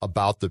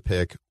about the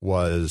pick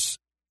was,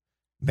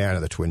 man,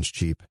 are the Twins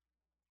cheap?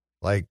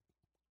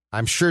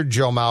 I'm sure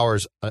Joe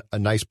Mauer's a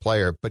nice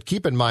player, but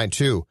keep in mind,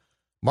 too,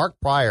 Mark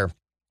Pryor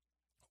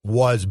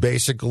was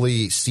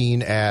basically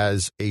seen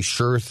as a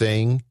sure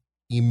thing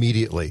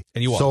immediately.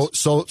 And he was.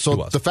 So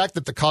the fact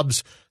that the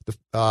Cubs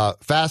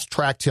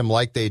fast-tracked him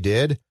like they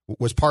did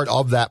was part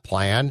of that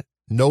plan.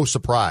 No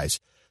surprise.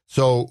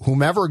 So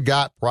whomever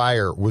got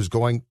Pryor was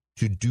going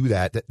to do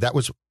that. That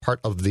was part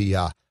of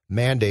the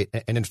mandate.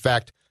 And in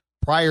fact,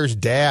 Pryor's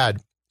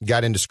dad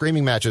got into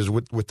screaming matches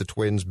with the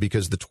Twins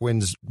because the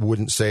Twins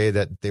wouldn't say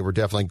that they were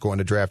definitely going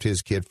to draft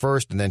his kid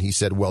first. And then he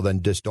said, well,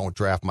 then just don't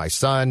draft my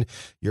son.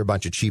 You're a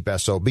bunch of cheap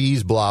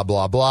SOBs, blah,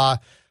 blah, blah.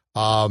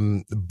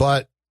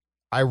 But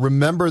I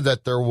remember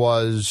that there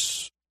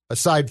was,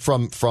 aside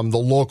from the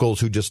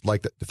locals who just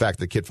liked the fact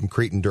that the kid from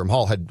Creighton, Durham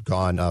Hall, had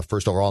gone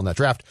first overall in that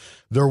draft,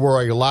 there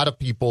were a lot of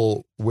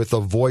people with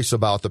a voice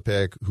about the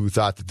pick who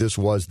thought that this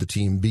was the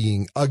team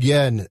being,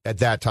 again, at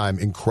that time,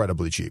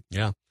 incredibly cheap.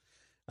 Yeah.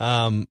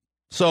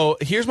 So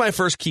here's my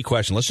first key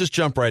question. Let's just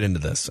jump right into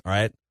this. All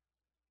right.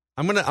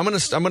 I'm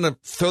gonna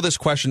throw this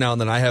question out,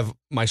 and then I have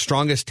my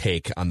strongest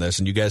take on this,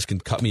 and you guys can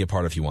cut me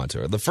apart if you want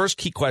to. The first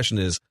key question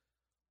is,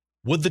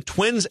 would the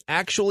Twins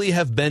actually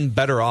have been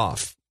better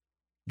off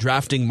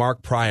drafting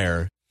Mark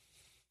Pryor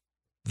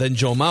than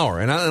Joe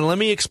Mauer? And let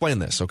me explain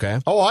this, okay?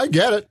 Oh, I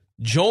get it.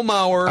 Joe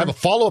Mauer. I have a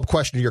follow-up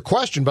question to your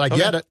question, but I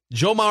get it.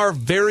 Joe Mauer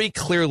very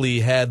clearly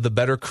had the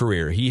better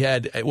career. He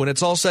had, when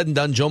it's all said and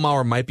done, Joe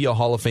Mauer might be a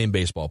Hall of Fame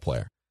baseball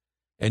player.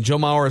 And Joe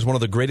Mauer is one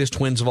of the greatest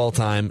Twins of all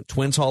time.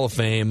 Twins Hall of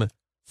Fame,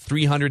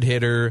 300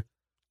 hitter,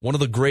 one of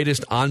the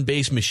greatest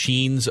on-base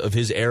machines of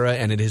his era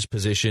and in his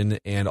position,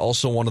 and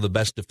also one of the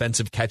best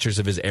defensive catchers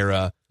of his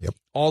era. Yep.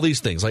 All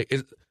these things.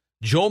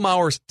 Joe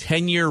Mauer's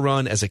 10-year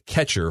run as a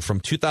catcher from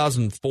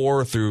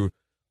 2004 through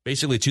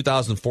basically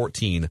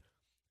 2014,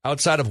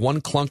 outside of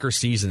one clunker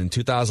season in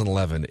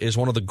 2011, is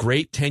one of the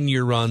great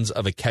 10-year runs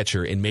of a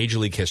catcher in Major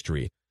League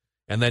history.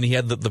 And then he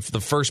had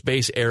the first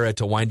base era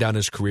to wind down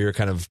his career,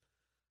 kind of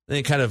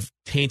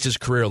taints his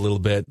career a little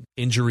bit,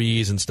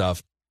 injuries and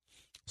stuff.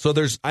 So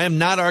I am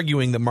not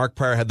arguing that Mark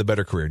Pryor had the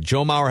better career.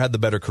 Joe Mauer had the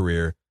better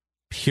career,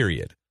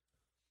 period.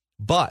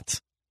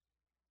 But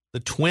the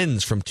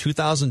Twins from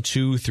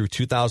 2002 through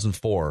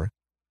 2004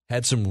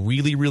 had some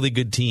really, really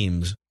good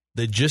teams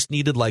that just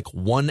needed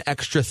one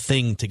extra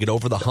thing to get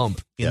over the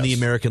hump in the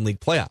American League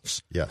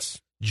playoffs. Yes.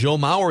 Joe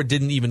Mauer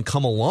didn't even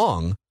come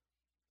along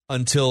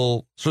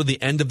until sort of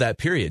the end of that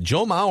period.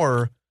 Joe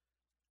Mauer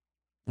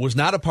was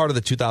not a part of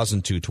the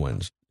 2002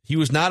 Twins. He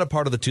was not a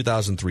part of the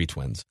 2003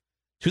 Twins.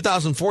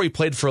 2004, he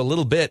played for a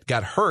little bit,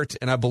 got hurt,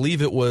 and I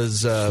believe it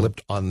was...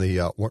 slipped on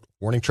the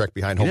warning track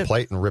behind home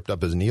plate and ripped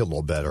up his knee a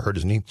little bit, or hurt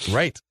his knee.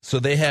 Right. So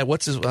they had,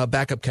 what's his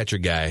backup catcher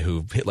guy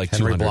who hit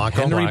Henry 200?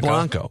 Henry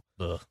Blanco.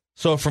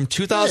 So from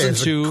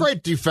 2002...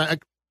 great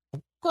defense.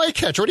 Great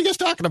catcher. What are you guys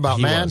talking about,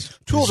 man?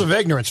 Tools of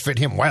ignorance fit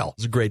him well.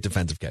 He's a great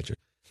defensive catcher.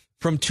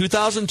 From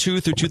 2002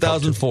 through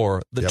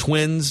 2004, the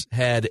Twins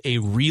had a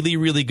really,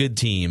 really good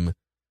team,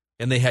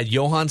 and they had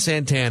Johan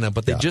Santana,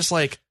 but they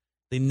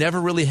they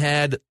never really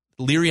had...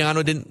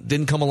 Liriano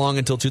didn't come along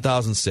until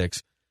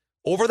 2006.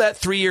 Over that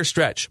 3-year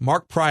stretch,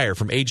 Mark Pryor,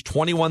 from age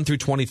 21 through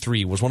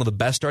 23, was one of the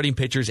best starting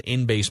pitchers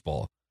in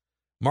baseball.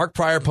 Mark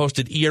Pryor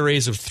posted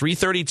ERAs of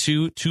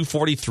 3.32,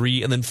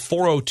 2.43, and then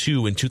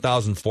 4.02 in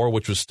 2004,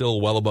 which was still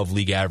well above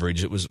league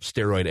average. It was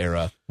steroid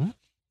era.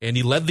 And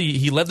he led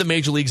the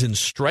major leagues in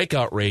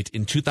strikeout rate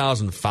in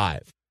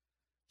 2005.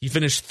 He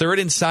finished third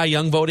in Cy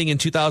Young voting in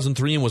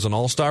 2003 and was an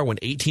All-Star,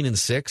 went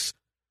 18-6.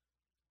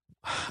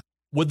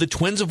 Would the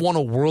Twins have won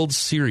a World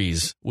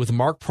Series with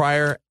Mark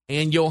Prior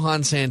and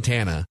Johan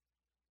Santana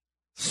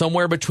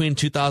somewhere between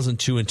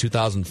 2002 and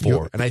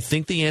 2004? And I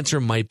think the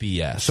answer might be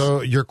yes. So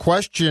your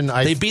question...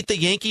 They beat the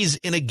Yankees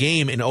in a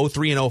game in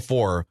 03 and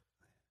 04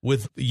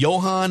 with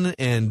Johan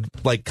and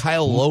like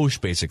Kyle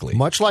Loesch, basically.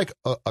 Much like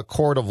a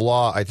court of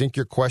law, I think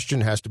your question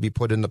has to be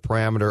put in the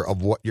parameter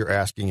of what you're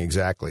asking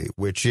exactly,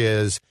 which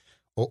is,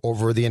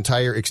 over the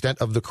entire extent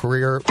of the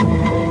career,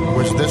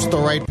 was this the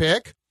right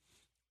pick?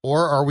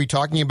 Or are we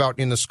talking about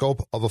in the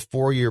scope of a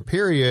 4-year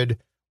period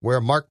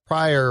where Mark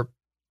Prior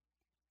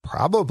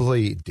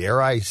probably,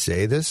 dare I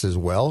say this as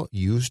well,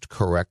 used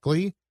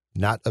correctly,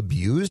 not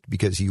abused,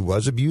 because he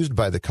was abused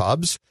by the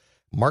Cubs.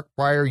 Mark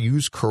Prior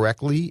used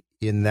correctly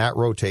in that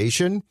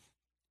rotation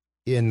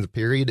in the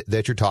period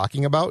that you're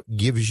talking about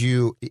gives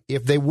you,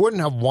 if they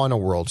wouldn't have won a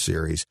World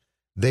Series,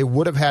 they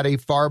would have had a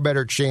far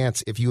better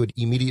chance if you had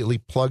immediately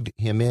plugged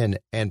him in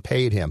and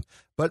paid him.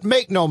 But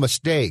make no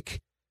mistake,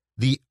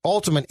 the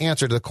ultimate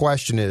answer to the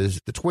question is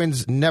the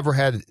Twins never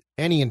had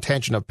any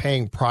intention of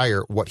paying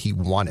Prior what he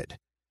wanted.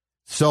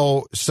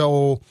 So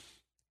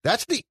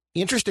that's the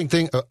interesting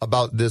thing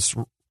about this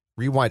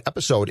Rewind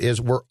episode is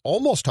we're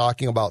almost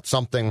talking about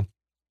something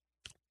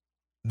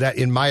that,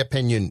 in my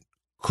opinion,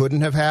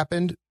 couldn't have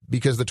happened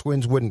because the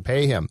Twins wouldn't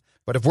pay him.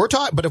 But if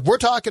we're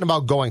talking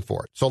about going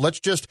for it, so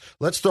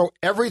let's throw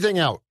everything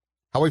out.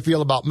 How we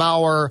feel about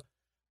Mauer,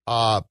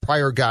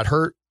 Prior got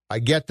hurt. I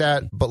get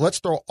that, but let's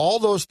throw all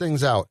those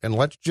things out and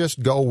let's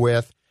just go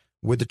with,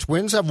 would the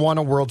Twins have won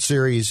a World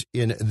Series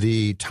in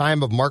the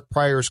time of Mark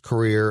Prior's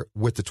career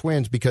with the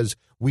Twins? Because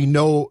we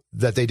know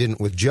that they didn't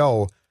with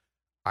Joe.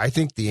 I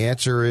think the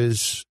answer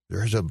is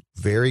there's a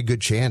very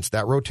good chance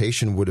that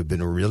rotation would have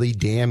been really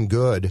damn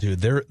good. Dude,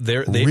 they're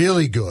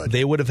really good.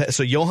 They would have.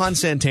 So Johan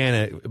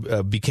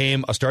Santana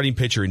became a starting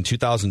pitcher in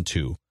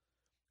 2002.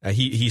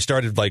 He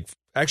started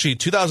actually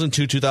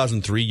 2002,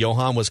 2003.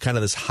 Johan was kind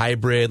of this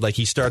hybrid. Like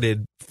he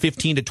started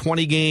 15 to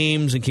 20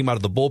 games and came out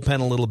of the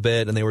bullpen a little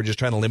bit, and they were just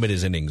trying to limit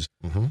his innings.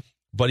 Mm-hmm.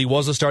 But he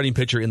was a starting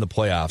pitcher in the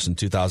playoffs in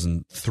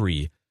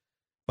 2003.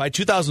 By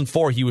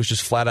 2004, he was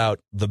just flat out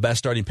the best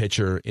starting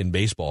pitcher in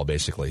baseball,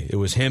 basically. It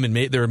was him, and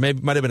there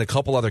might have been a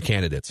couple other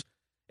candidates.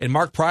 And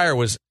Mark Prior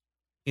was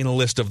in a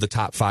list of the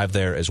top 5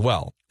 there as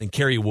well. And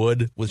Kerry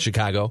Wood with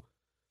Chicago.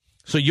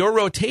 So your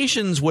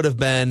rotations would have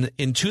been,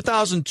 in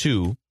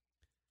 2002,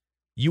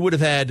 you would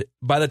have had,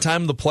 by the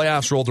time the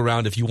playoffs rolled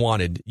around, if you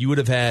wanted, you would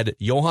have had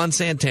Johan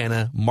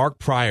Santana, Mark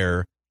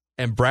Prior,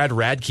 and Brad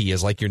Radke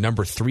as like your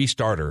number 3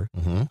 starter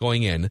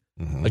going in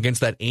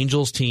against that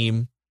Angels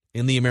team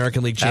in the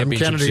American League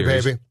Championship Adam Kennedy,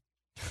 Series. baby.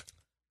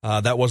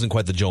 That wasn't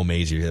quite the Joe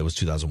Mays year. That was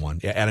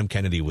 2001. Yeah, Adam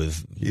Kennedy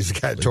with he's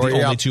got the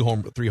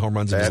only 3 home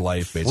runs in his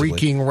life, basically.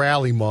 Freaking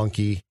rally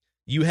monkey.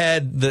 You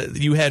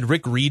had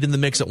Rick Reed in the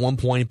mix at one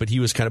point, but he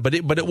was kind of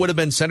but it would have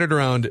been centered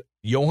around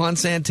Johan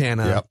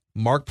Santana,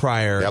 Mark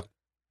Prior,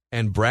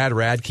 and Brad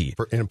Radke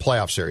in a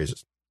playoff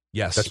series.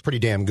 Yes, that's pretty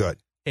damn good.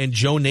 And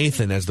Joe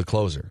Nathan as the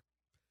closer.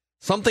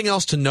 Something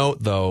else to note,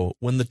 though,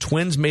 when the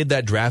Twins made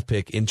that draft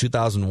pick in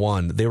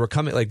 2001, they were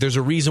coming, there's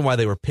a reason why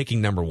they were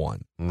picking number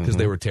 1, because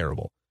they were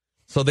terrible.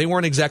 So they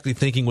weren't exactly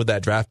thinking with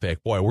that draft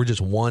pick, boy, we're just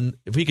one,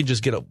 if we can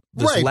just get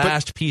this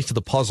last piece to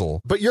the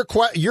puzzle. But your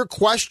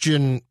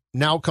question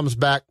now comes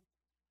back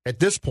at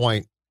this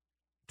point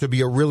to be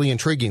a really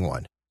intriguing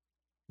one.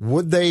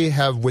 Would they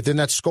have, within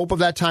that scope of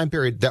that time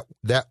period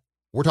that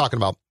we're talking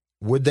about,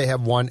 would they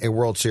have won a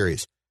World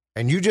Series?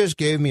 And you just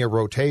gave me a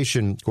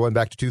rotation going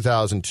back to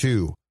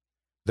 2002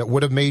 that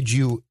would have made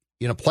you,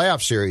 in a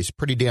playoff series,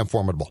 pretty damn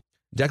formidable.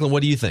 Declan,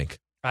 what do you think?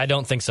 I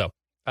don't think so.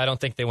 I don't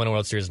think they win a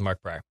World Series with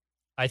Mark Prior.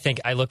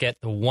 I look at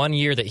the one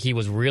year that he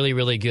was really,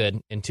 really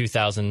good in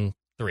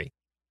 2003,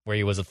 where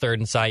he was a third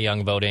in Cy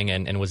Young voting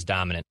and was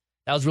dominant.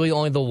 That was really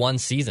only the one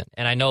season.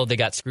 And I know they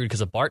got screwed because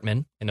of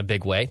Bartman in a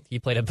big way. He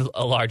played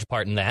a large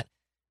part in that.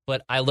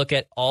 But I look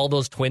at all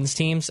those Twins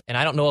teams, and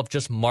I don't know if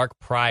just Mark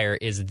Prior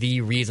is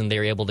the reason they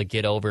were able to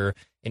get over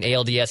an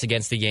ALDS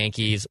against the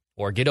Yankees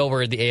or get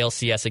over the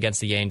ALCS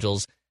against the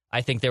Angels.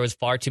 I think there was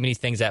far too many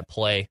things at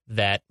play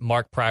that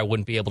Mark Prior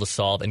wouldn't be able to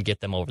solve and get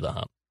them over the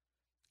hump.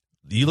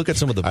 You look at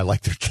some of the... I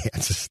like their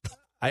chances.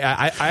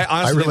 I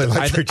honestly really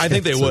like their chances. I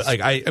think they would.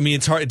 I mean,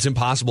 it's hard. It's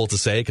impossible to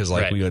say because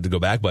we had to go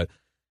back, but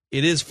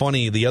it is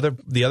funny. The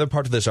other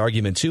part of this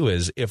argument too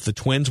is if the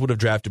Twins would have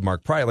drafted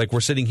Mark Prior, we're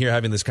sitting here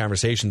having this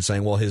conversation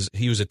saying, well,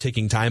 he was a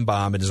ticking time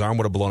bomb and his arm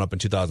would have blown up in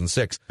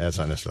 2006. That's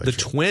not necessarily the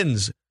true.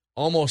 Twins,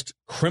 almost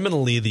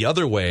criminally the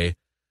other way,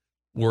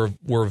 were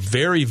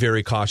very,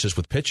 very cautious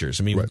with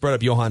pitchers. I mean, we brought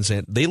up Johan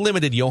Santana. They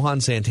limited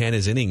Johan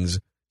Santana's innings.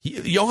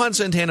 Johan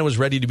Santana was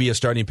ready to be a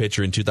starting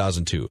pitcher in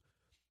 2002,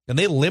 and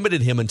they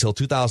limited him until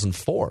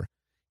 2004.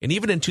 And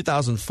even in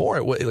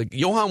 2004,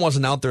 Johan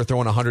wasn't out there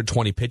throwing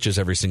 120 pitches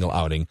every single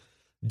outing.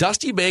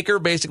 Dusty Baker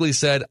basically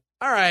said,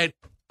 all right,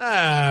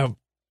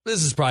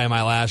 this is probably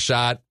my last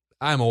shot.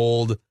 I'm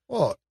old.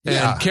 Well,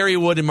 And Kerry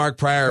Wood and Mark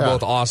Pryor are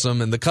both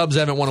awesome, and the Cubs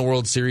haven't won a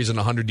World Series in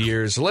 100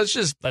 years. So let's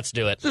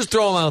do it. Just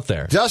throw them out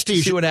there.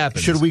 Dusty, see what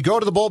happens. Should we go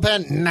to the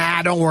bullpen?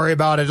 Nah, don't worry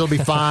about it. It'll be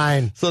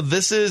fine. So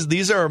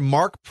these are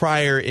Mark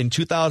Pryor in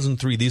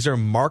 2003. These are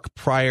Mark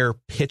Pryor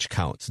pitch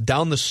counts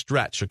down the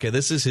stretch. Okay,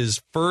 this is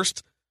his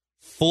first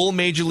full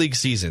major league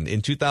season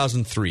in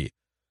 2003,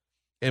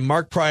 and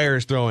Mark Pryor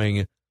is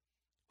throwing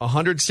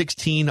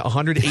 116,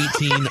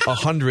 118,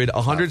 100,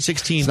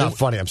 116. It's not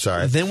funny, I'm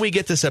sorry. Then we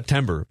get to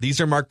September. These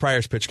are Mark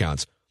Pryor's pitch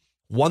counts.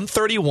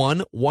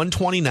 131,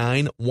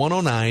 129,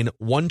 109,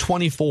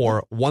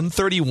 124,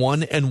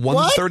 131, and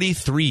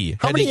 133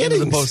 heading into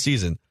the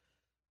postseason.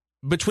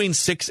 Between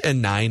 6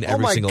 and 9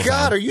 every single time. Oh, my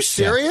God, are you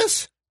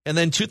serious? And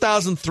then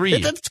 2003.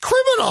 That's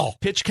criminal.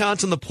 Pitch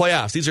counts in the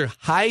playoffs. These are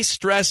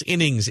high-stress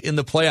innings in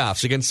the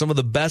playoffs against some of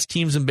the best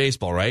teams in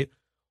baseball, right?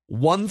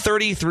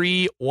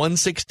 133,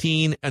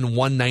 116, and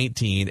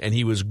 119, and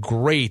he was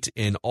great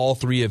in all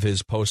three of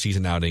his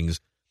postseason outings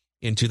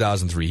in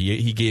 2003.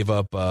 He gave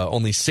up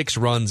only 6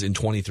 runs in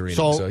 23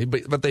 innings,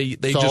 but they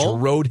just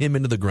rode him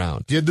into the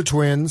ground. Did the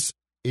Twins,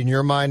 in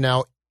your mind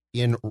now,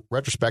 in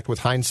retrospect, with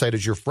hindsight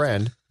as your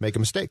friend, make a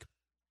mistake?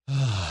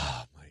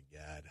 Oh, my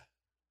God.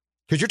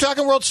 Because you're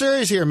talking World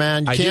Series here,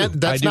 man. You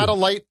can't. That's not a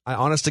light I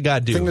honest to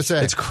God do. thing to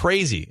say. It's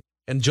crazy.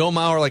 And Joe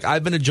Mauer,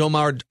 I've been a Joe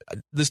Mauer.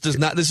 This is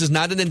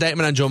not an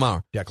indictment on Joe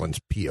Mauer. Declan's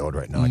PO'd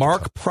right now.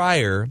 Mark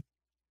Pryor,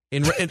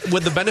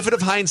 with the benefit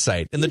of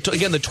hindsight, and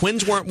the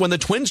Twins weren't when the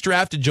Twins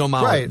drafted Joe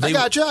Mauer. Right, I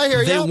got you. I hear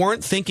you. They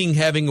weren't thinking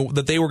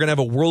that they were going to have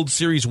a World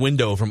Series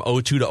window from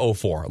 02 to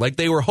 04. Like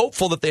they were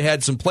hopeful that they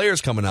had some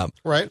players coming up.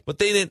 Right, but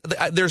they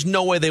didn't. There's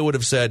no way they would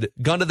have said,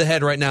 "Gun to the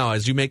head right now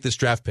as you make this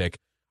draft pick.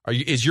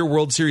 Is your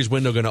World Series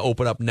window going to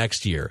open up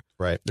next year?"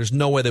 Right. There's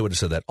no way they would have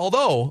said that.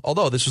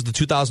 Although this was the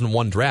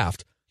 2001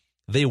 draft.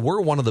 They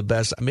were one of the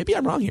best. Maybe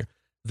I'm wrong here.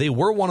 They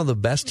were one of the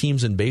best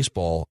teams in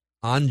baseball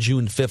on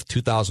June 5th,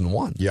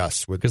 2001.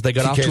 Yes. Because they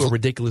got off to a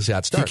ridiculously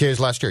hot start. TK's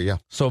last year, yeah.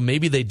 So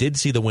maybe they did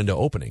see the window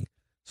opening.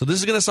 So this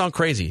is going to sound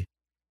crazy.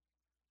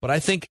 But I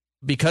think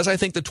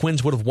the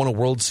Twins would have won a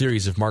World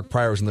Series if Mark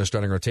Pryor was in their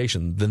starting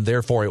rotation, then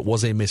therefore it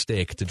was a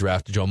mistake to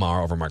draft Joe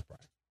Mauer over Mark Pryor.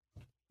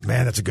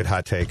 Man, that's a good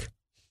hot take.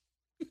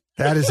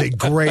 That is a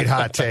great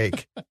hot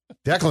take.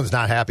 Declan's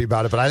not happy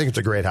about it, but I think it's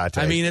a great hot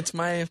take. I mean, it's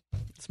my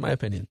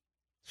opinion.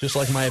 Just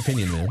like my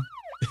opinion, man.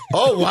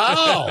 Oh,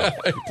 wow.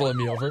 Pulling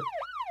me over.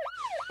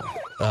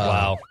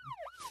 Wow.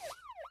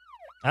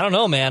 I don't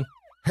know, man.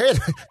 Hey,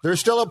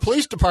 there's still a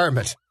police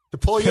department to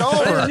pull you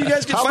over. You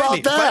guys can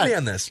find me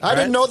on this. I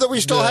didn't know that we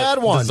still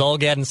had one. The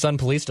Zolgad and Son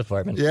Police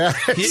Department. Yeah.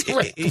 Here's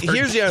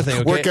the other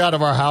thing. Okay? Work out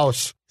of our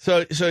house.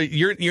 So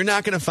you're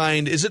not going to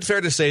find. Is it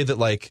fair to say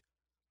that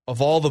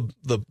of all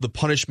the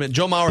punishment,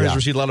 Joe Mauer has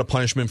received a lot of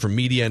punishment from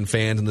media and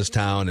fans in this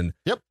town, and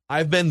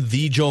I've been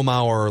the Joe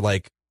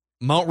Mauer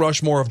Mount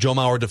Rushmore of Joe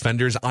Mauer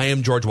defenders. I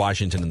am George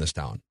Washington in this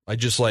town.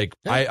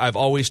 I've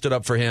always stood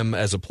up for him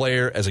as a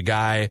player, as a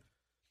guy.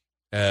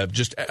 I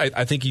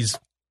think he's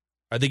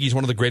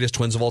one of the greatest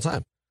Twins of all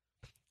time.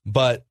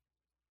 But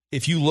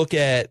if you look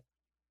at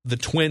the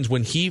Twins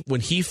when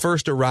he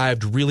first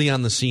arrived really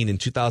on the scene in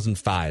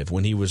 2005,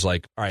 when he was all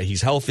right,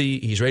 he's healthy,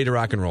 he's ready to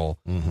rock and roll.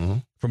 Mm-hmm.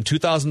 From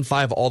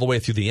 2005 all the way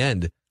through the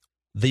end,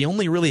 they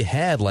only really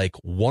had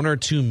 1 or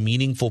 2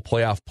 meaningful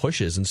playoff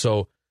pushes, and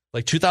so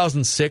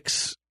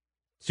 2006.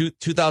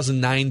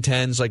 2009,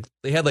 10s,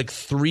 they had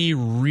 3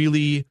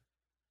 really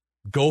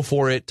go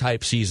for it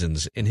type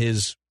seasons in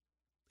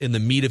the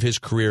meat of his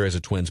career as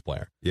a Twins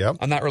player. Yep.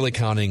 I'm not really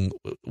counting.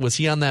 Was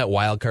he on that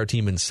wild card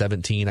team in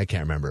 17? I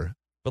can't remember.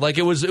 But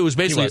it was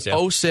basically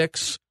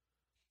 06.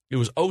 It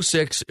was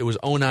 06, it was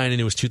 09, and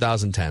it was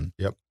 2010.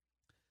 Yep.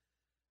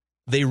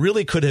 They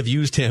really could have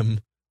used him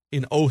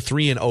in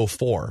 03 and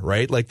 04,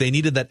 right? They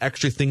needed that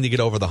extra thing to get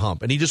over the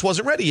hump, and he just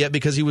wasn't ready yet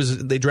because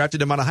they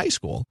drafted him out of high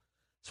school.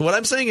 So what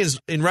I'm saying is,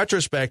 in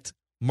retrospect,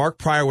 Mark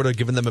Pryor would have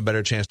given them a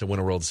better chance to win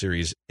a World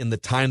Series in the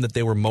time that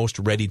they were most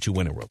ready to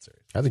win a World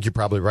Series. I think you're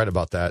probably right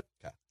about that.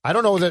 Okay. I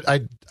don't know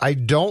that I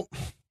don't.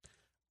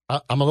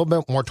 I'm a little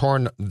bit more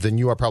torn than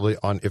you are probably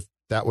on if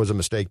that was a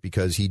mistake,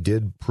 because he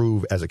did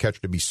prove as a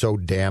catcher to be so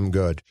damn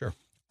good. Sure.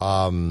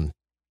 But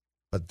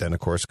then, of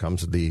course,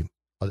 comes the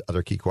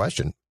other key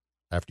question.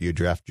 After you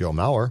draft Joe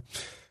Mauer,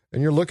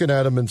 and you're looking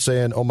at him and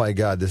saying, oh, my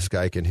God, this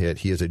guy can hit.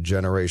 He is a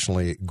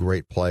generationally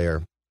great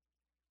player.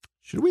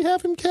 Should we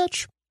have him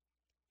catch?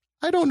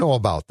 I don't know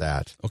about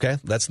that. Okay,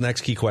 that's the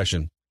next key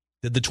question.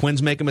 Did the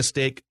Twins make a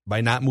mistake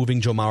by not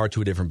moving Joe Mauer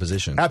to a different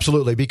position?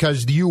 Absolutely,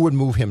 because you would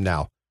move him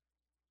now.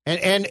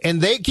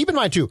 And they, keep in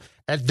mind, too,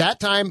 at that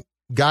time,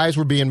 guys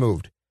were being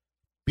moved.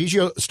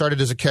 Biggio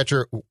started as a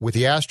catcher with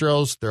the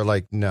Astros. They're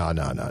like, no,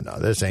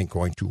 this ain't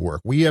going to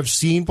work.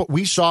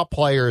 We saw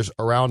players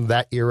around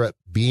that era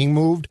being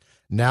moved.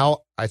 Now,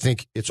 I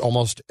think it's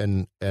almost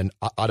an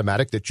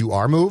automatic that you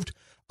are moved.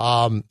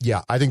 I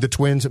think the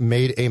Twins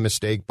made a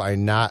mistake by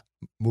not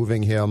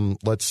moving him,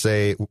 let's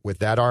say, with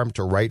that arm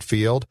to right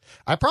field.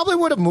 I probably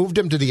would have moved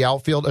him to the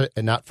outfield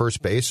and not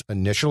first base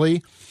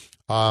initially,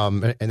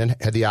 and then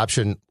had the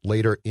option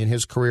later in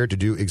his career to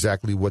do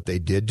exactly what they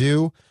did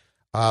do.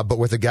 But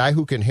with a guy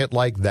who can hit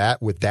like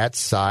that, with that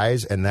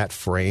size and that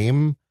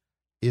frame,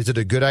 is it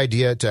a good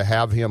idea to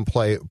have him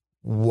play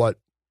what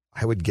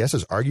I would guess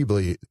is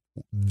arguably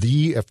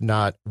if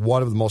not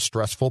one of the most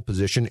stressful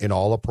position in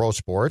all of pro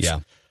sports? Yeah.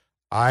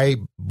 I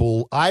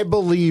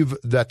believe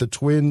that the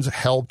Twins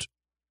helped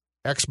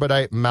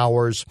expedite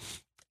Mauer's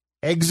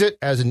exit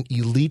as an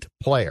elite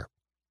player.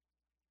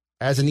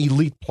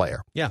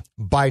 Yeah.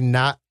 By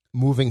not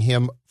moving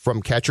him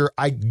from catcher.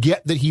 I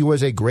get that he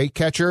was a great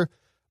catcher,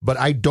 but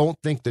I don't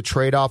think the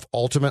trade-off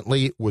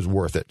ultimately was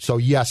worth it. So,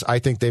 yes, I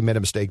think they made a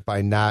mistake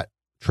by not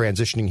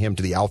transitioning him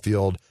to the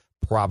outfield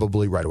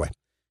probably right away.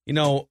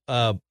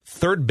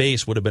 Third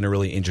base would have been a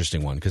really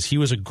interesting one because he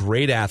was a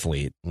great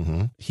athlete.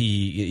 Mm-hmm.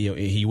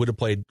 He would have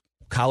played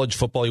college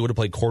football. He would have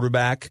played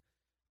quarterback.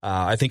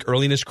 I think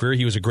early in his career,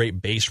 he was a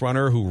great base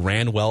runner who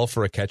ran well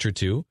for a catcher,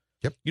 too.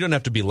 Yep. You don't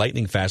have to be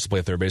lightning fast to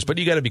play third base, but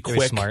you got to be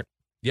quick. Smart.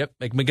 Yep.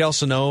 Like Miguel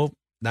Sano,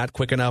 not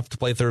quick enough to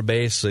play third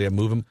base, so you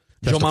move him.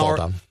 Joe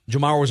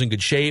Mauer was in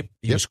good shape.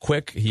 He was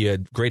quick. He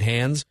had great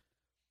hands.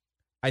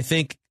 I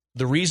think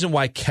the reason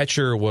why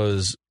catcher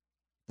was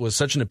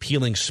such an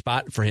appealing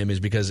spot for him is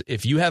because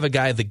if you have a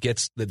guy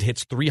that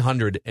hits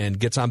 300 and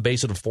gets on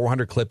base at a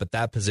 400 clip at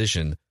that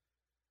position,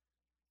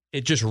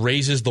 it just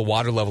raises the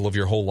water level of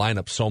your whole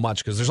lineup so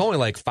much because there's only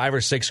like 5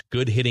 or 6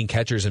 good hitting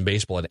catchers in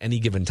baseball at any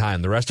given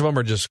time. The rest of them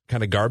are just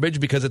kind of garbage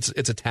because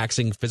it's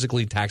a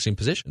physically taxing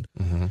position.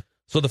 Mm-hmm.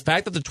 So the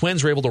fact that the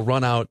Twins were able to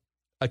run out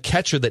a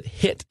catcher that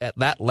hit at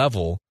that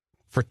level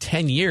for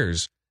 10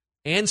 years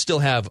and still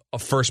have a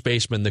first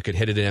baseman that could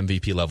hit at an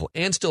MVP level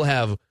and still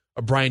have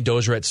a Brian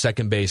Dozier at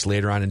second base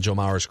later on in Joe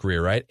Mauer's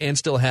career, right? And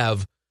still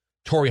have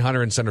Torrey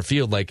Hunter in center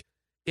field. Like,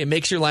 it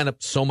makes your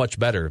lineup so much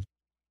better.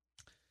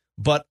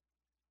 But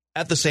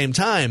at the same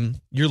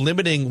time, you're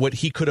limiting what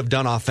he could have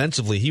done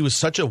offensively. He was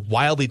such a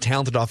wildly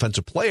talented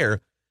offensive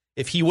player.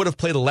 If he would have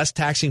played a less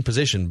taxing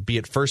position, be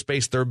it first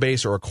base, third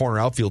base, or a corner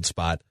outfield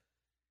spot,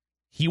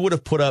 he would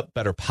have put up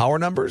better power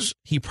numbers.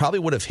 He probably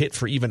would have hit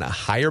for even a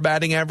higher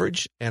batting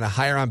average and a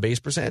higher on-base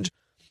percentage.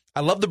 I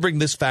love to bring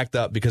this fact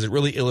up because it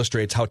really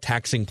illustrates how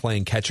taxing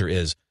playing catcher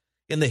is.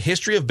 In the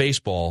history of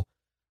baseball,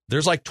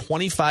 there's like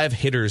 25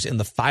 hitters in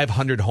the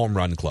 500 home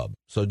run club.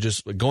 So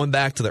just going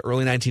back to the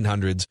early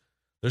 1900s,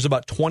 there's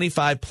about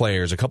 25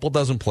 players, a couple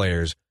dozen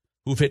players,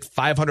 who've hit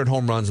 500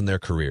 home runs in their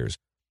careers.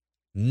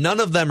 None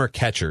of them are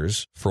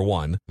catchers, for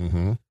one.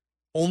 Mm-hmm.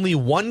 Only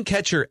one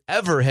catcher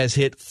ever has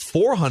hit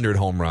 400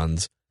 home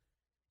runs,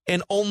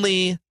 and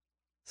only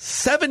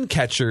 8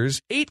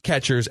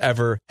 catchers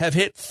ever have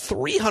hit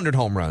 300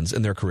 home runs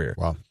in their career.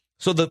 Wow.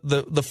 So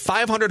the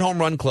 500 home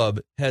run club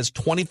has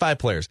 25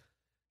 players.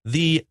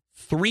 The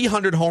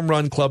 300 home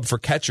run club for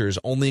catchers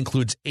only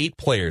includes 8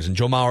 players, and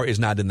Joe Mauer is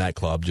not in that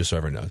club, just so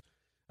everyone knows.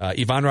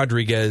 Ivan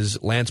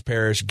Rodriguez, Lance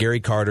Parrish, Gary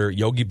Carter,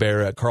 Yogi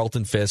Berra,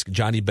 Carlton Fisk,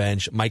 Johnny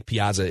Bench, Mike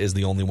Piazza is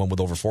the only one with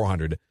over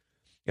 400.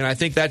 And I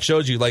think that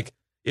shows you, like,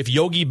 if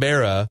Yogi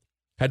Berra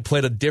had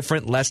played a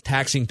different, less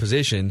taxing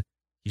position,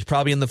 he's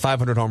probably in the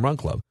 500 home run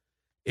club.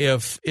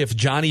 If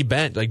Johnny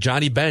Bench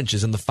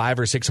is in the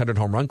 500 or 600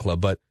 home run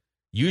club, but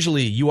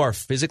usually you are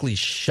physically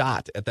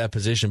shot at that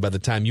position by the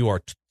time you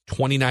are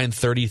 29,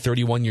 30,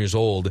 31 years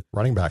old.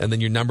 Running back. And then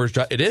your numbers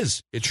drop. It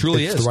is. It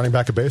truly is. It's the running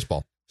back of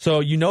baseball. So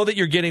you know that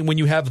you're getting, when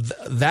you have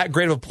that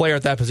great of a player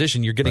at that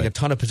position, you're getting a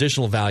ton of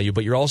positional value,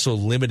 but you're also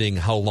limiting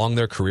how long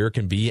their career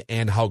can be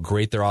and how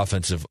great their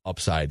offensive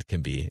upside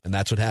can be. And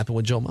that's what happened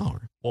with Joe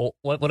Mauer. Well,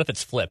 what if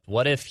it's flipped?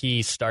 What if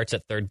he starts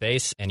at third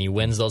base and he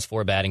wins those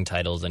 4 batting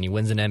titles and he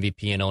wins an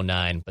MVP in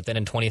 2009, but then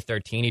in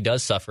 2013 he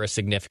does suffer a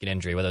significant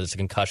injury, whether it's a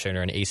concussion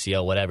or an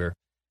ACL, whatever,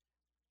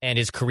 and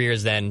his career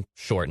is then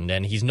shortened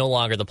and he's no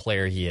longer the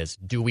player he is?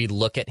 Do we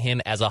look at him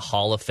as a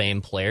Hall of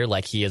Fame player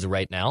like he is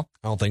right now?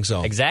 I don't think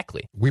so.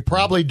 Exactly. We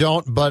probably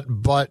don't,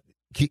 but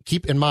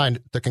keep in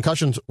mind the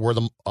concussions were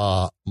the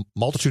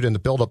multitude in the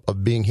buildup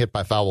of being hit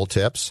by foul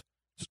tips.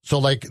 So,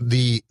 like,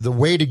 the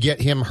way to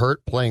get him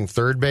hurt playing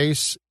third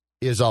base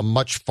is a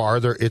much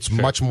farther. It's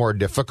much more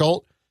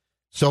difficult.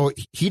 So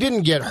he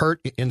didn't get hurt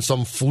in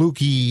some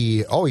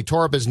fluky, he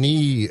tore up his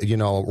knee,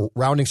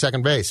 rounding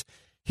second base.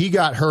 He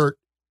got hurt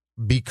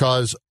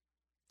because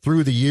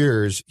through the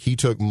years he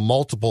took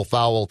multiple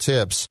foul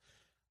tips,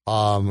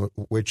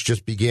 which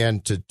just began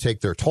to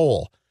take their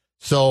toll.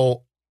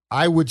 So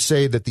I would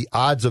say that the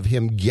odds of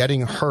him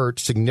getting hurt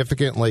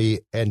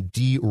significantly and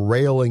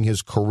derailing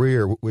his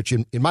career, which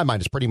in my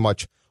mind is pretty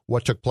much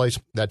what took place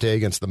that day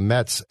against the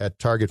Mets at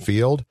Target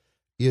Field,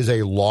 is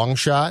a long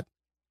shot.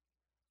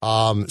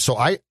 So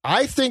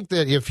I think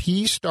that if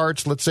he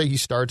starts, let's say he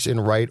starts in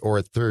right or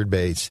at third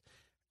base,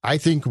 I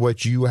think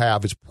what you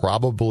have is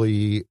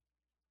probably,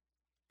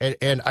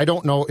 and I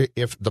don't know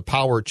if the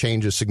power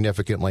changes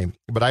significantly,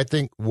 but I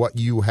think what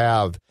you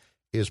have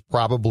is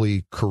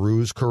probably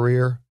Caru's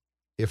career,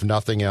 if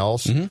nothing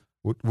else,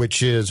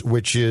 which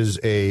is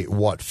a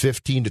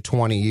 15 to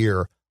 20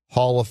 year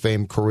Hall of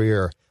Fame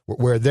career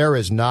where there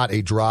is not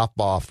a drop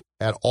off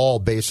at all,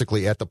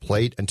 basically, at the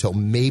plate until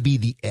maybe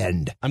the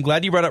end. I'm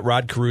glad you brought up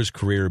Rod Carew's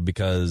career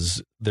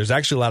because there's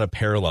actually a lot of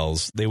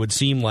parallels. They would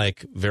seem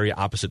like very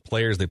opposite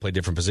players. They played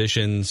different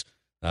positions.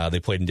 They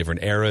played in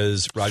different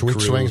eras.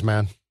 Sweet swings,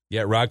 man.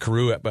 Yeah, Rod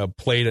Carew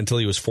played until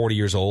he was 40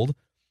 years old.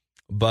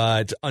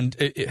 But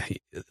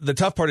the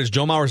tough part is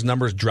Joe Mauer's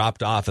numbers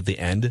dropped off at the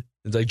end.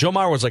 It's like Joe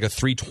Mauer was like a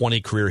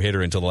 .320 career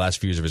hitter until the last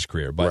few years of his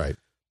career. But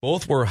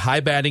both were high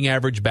batting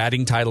average,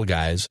 batting title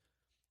guys.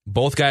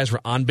 Both guys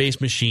were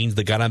on-base machines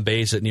that got on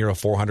base at near a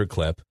 400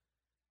 clip.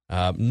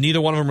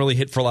 Neither one of them really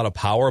hit for a lot of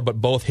power, but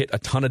both hit a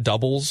ton of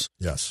doubles.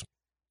 Yes.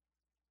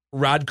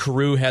 Rod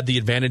Carew had the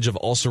advantage of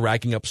also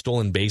racking up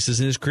stolen bases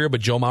in his career,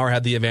 but Joe Mauer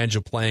had the advantage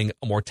of playing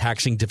a more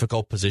taxing,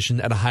 difficult position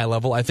at a high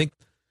level. I think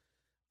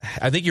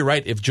you're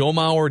right. If Joe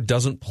Mauer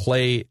doesn't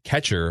play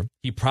catcher,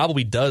 he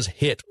probably does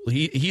hit.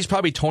 He's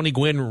probably Tony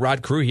Gwynn,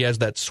 Rod Carew. He has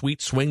that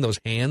sweet swing, those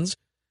hands.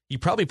 He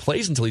probably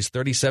plays until he's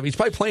 37. He's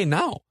probably playing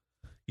now.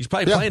 He's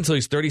probably playing until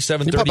he's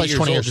 37, 30 years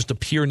old, just a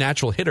pure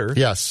natural hitter.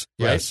 Yes,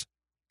 right? yes.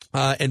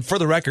 And for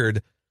the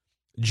record,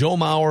 Joe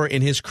Mauer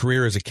in his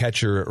career as a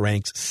catcher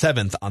ranks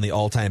 7th on the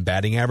all-time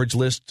batting average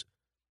list,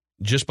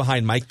 just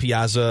behind Mike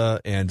Piazza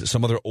and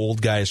some other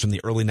old guys from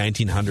the early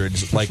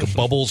 1900s, like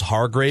Bubbles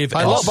Hargrave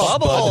and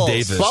Bud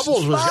Davis.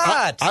 Bubbles was.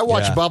 I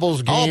watched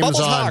Bubbles games.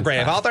 Bubbles on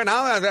Hargrave out there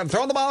now. I'm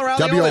throwing the ball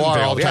around WR the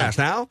Olympic all the time. Yes,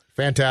 now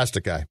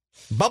Fantastic guy.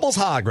 Bubbles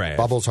Hargrave.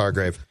 Bubbles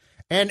Hargrave.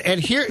 And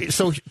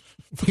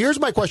here's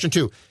my question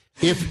too.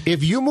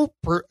 If you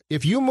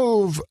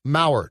move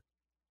Mauer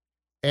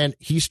and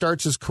he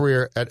starts his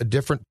career at a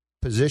different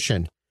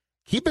position,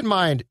 keep in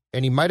mind,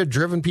 and he might have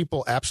driven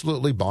people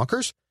absolutely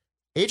bonkers,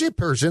 A.J.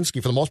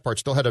 Pierzynski, for the most part,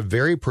 still had a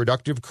very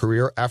productive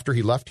career after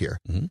he left here.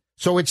 Mm-hmm.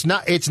 So it's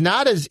not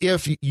as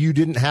if you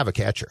didn't have a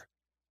catcher.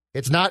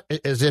 It's not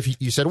as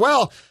if you said,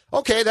 well,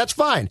 okay, that's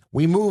fine.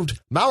 We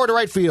moved Mauer to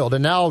right field,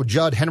 and now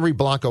Judd Henry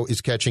Blanco is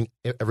catching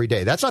every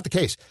day. That's not the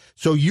case.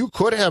 So you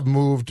could have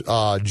moved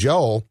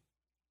Joe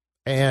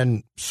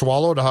and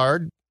swallowed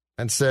hard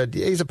and said,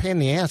 yeah, he's a pain in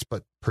the ass,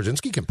 but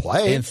Pierzynski can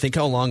play. And think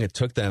how long it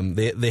took them.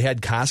 They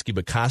had Koski,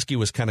 but Koski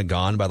was kind of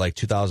gone by like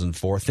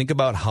 2004. Think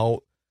about how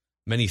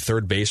many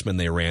third basemen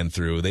they ran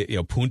through.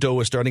 Punto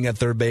was starting at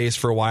third base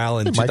for a while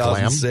in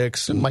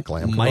 2006. Mike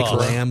Lamb. Mike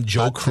Lamb,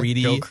 Joe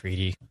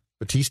Creedy.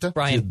 Batista?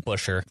 Brian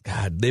Busher.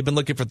 God, they've been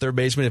looking for third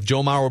baseman. If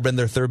Joe Mauer had been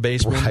their third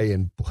baseman,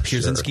 Brian Busher.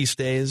 Pierzynski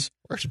stays.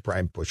 Where's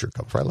Brian Busher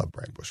come from? I love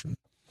Brian Busher. All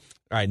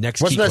right,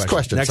 next What's key the next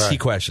question? Next Sorry. key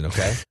question,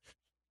 okay?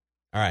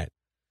 All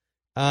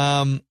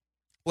right.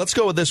 Let's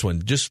go with this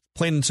one. Just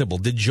plain and simple.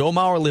 Did Joe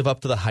Mauer live up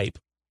to the hype?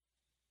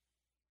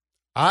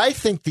 I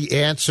think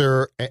the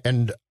answer,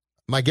 and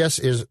my guess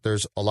is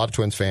there's a lot of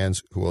Twins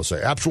fans who will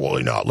say,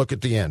 absolutely not. Look at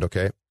the end,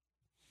 okay?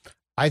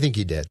 I think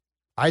he did.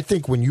 I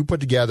think when you put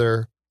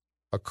together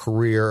a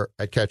career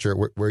at catcher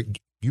where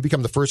you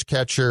become the first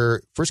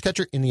catcher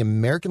in the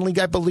American League,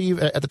 I believe,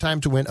 at the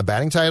time to win a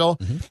batting title.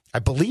 Mm-hmm. I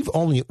believe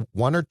only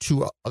one or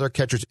two other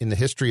catchers in the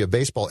history of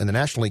baseball in the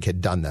National League had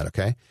done that,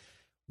 okay?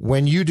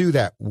 When you do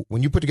that,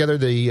 when you put together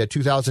the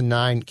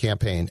 2009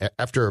 campaign,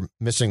 after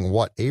missing,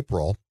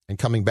 April and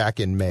coming back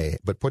in May,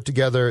 but put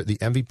together the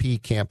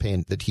MVP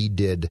campaign that he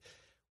did,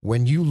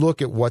 when you look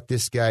at what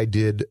this guy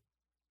did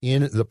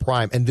in the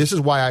prime, and this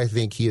is why I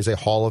think he is a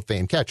Hall of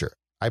Fame catcher.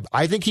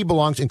 I think he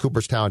belongs in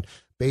Cooperstown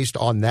based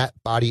on that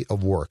body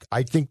of work.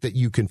 I think that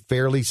you can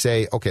fairly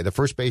say, okay, the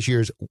first base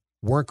years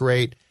weren't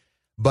great,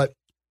 but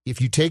if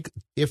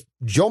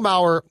Joe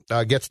Mauer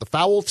gets the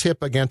foul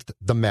tip against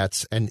the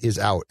Mets and is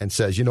out and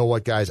says, you know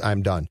what, guys,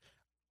 I'm done,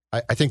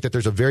 I think that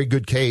there's a very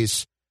good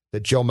case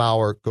that Joe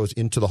Mauer goes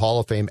into the Hall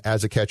of Fame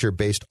as a catcher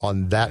based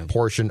on that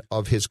portion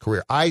of his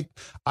career. I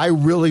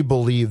really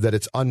believe that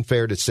it's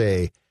unfair to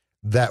say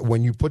that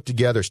when you put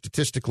together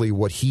statistically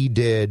what he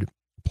did,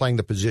 playing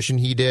the position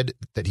he did,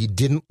 that he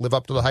didn't live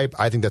up to the hype.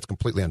 I think that's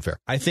completely unfair.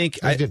 I think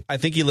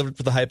he lived up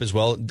to the hype as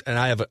well. And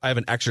I have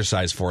an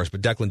exercise for us.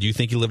 But Declan, do you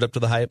think he lived up to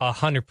the hype?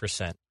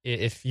 100%.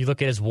 If you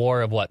look at his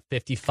WAR of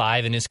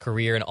 55 in his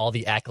career and all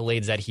the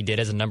accolades that he did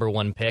as a number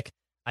one pick,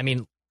 I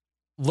mean,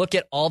 look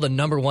at all the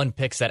number one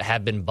picks that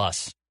have been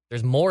busts.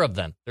 There's more of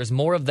them. There's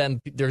more of them.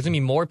 There's going to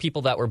be more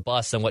people that were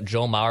busts than what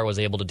Joe Mauer was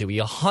able to do. He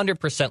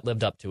 100%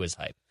 lived up to his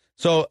hype.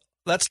 So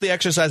that's the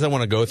exercise I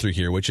want to go through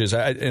here, which is,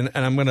 and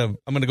I'm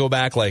gonna go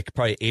back like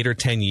probably 8 or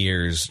 10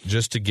 years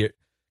just to get,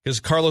 because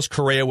Carlos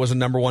Correa was a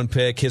number one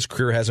pick. His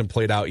career hasn't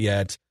played out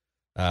yet.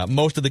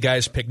 Most of the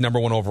guys picked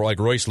number one overall. Like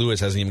Royce Lewis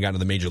hasn't even gotten to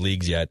the major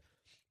leagues yet.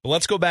 But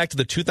let's go back to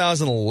the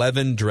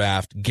 2011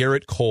 draft,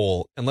 Garrett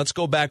Cole, and let's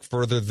go back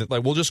further.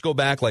 We'll just go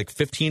back like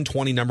 15,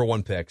 20 number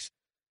one picks.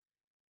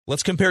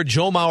 Let's compare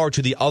Joe Mauer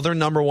to the other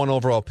number one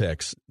overall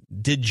picks.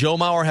 Did Joe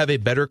Mauer have a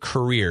better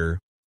career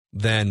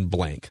than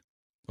blank?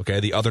 Okay,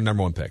 the other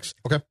number one picks.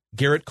 Okay.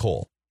 Garrett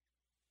Cole.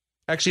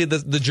 Actually,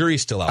 the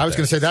jury's still out there. I was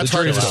going to say that's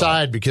hard to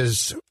decide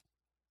because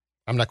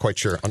I'm not quite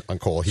sure on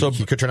Cole.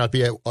 He could turn out to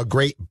be a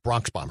great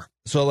Bronx Bomber.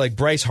 So like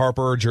Bryce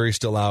Harper, jury's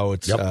still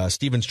out. Yep.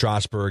 Steven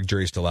Strasburg,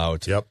 jury's still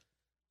out. Yep.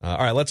 All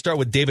right, let's start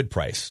with David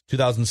Price,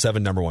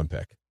 2007 number one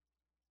pick.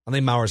 I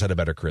think Mauer's had a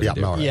better career than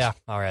David Price. Yeah,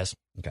 Mauer has.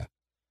 Okay.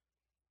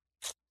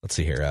 Let's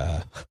see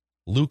here.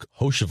 Luke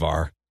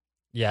Hochevar.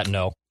 Yeah,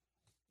 no.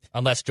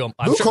 Unless Joe...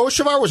 Luke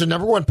Hochevar was a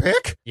number one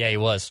pick? Yeah, he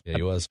was. Yeah,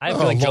 he was. I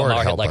feel like Joe Lord Mauer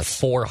hit help like us.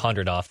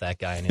 400 off that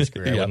guy in his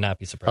career. I would not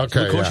be surprised.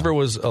 Okay. Luke Hochevar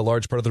was a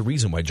large part of the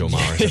reason why Joe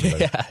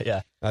Mauer.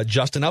 Yeah.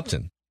 Justin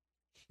Upton.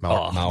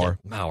 Mauer.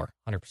 Mauer,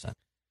 100%.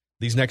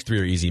 These next three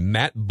are easy.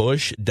 Matt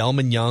Bush,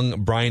 Delman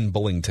Young, Brian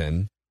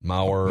Bullington.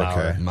 Mauer.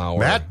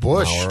 Matt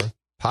Bush.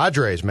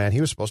 Padres, man.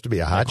 He was supposed to be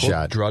a hot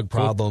shot. Drug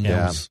problems.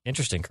 Yeah.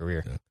 Interesting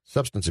career.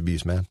 Substance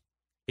abuse, man.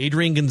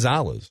 Adrian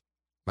Gonzalez.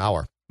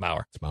 Mauer.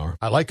 It's Mauer.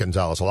 I like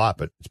Gonzalez a lot,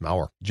 but it's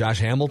Mauer. Josh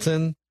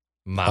Hamilton.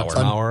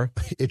 Mauer.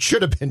 It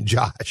should have been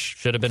Josh.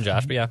 Should have been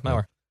Josh, but yeah,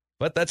 Mauer.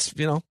 But that's,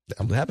 it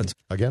happens.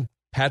 Again.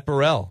 Pat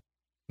Burrell.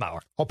 Mauer.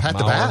 Oh, Pat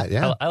the Bat.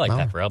 Yeah. I like Mauer.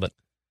 Pat Burrell, but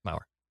Mauer.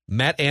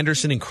 Matt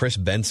Anderson and Chris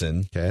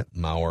Benson. Okay.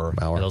 Mauer.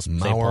 Are those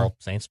St. Paul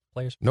Saints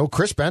players? No,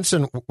 Chris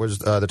Benson was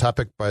the top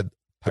pick by the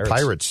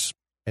Pirates.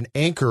 An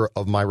anchor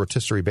of my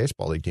rotisserie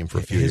baseball league team for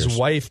a few years. His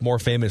wife, more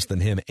famous than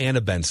him,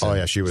 Anna Benson. Oh,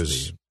 yeah, she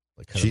was.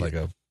 She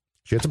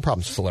had some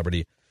problems.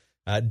 Celebrity.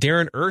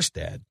 Darren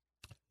Erstad,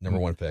 number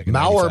one pick.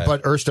 Mauer, 95.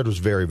 but Erstad was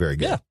very, very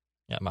good.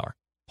 Yeah, Mauer.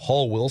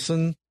 Paul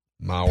Wilson.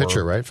 Mauer.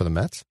 Pitcher, right, for the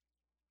Mets?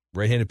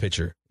 Right-handed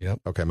pitcher.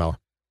 Yep. Okay, Mauer.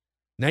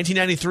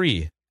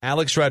 1993,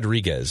 Alex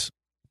Rodriguez.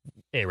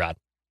 A-Rod.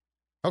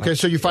 Okay,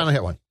 so you finally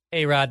hit one.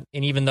 A-Rod,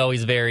 and even though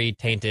he's very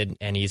tainted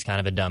and he's kind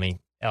of a dummy,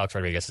 Alex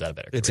Rodriguez has had a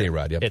better career. It's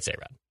A-Rod, yep. It's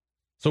A-Rod.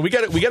 So we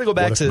got to go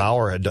back what to if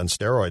Mauer had done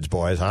steroids,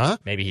 boys, huh?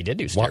 Maybe he did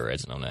do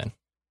steroids in 09.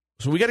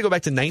 So we got to go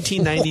back to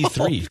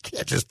 1993. You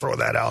can't just throw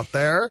that out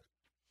there.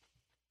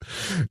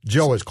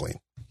 Joe is clean.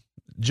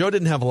 Joe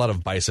didn't have a lot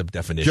of bicep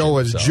definition.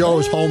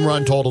 Joe's home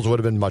run totals would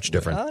have been much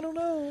different. I don't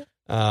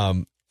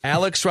know.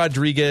 Alex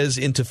Rodriguez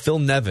into Phil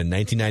Nevin,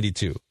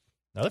 1992.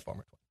 Another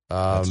former.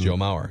 That's Joe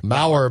Mauer.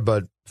 Mauer,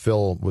 but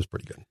Phil was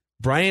pretty good.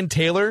 Brian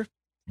Taylor,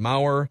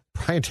 Mauer.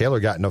 Brian Taylor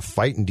got in a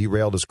fight and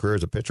derailed his career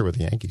as a pitcher with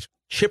the Yankees.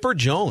 Chipper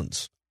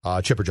Jones.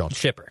 Chipper Jones.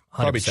 Chipper.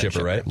 Probably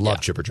Chipper, right?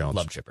 Love Chipper Jones.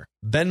 Love Chipper.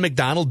 Ben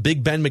McDonald,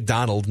 Big Ben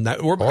McDonald. By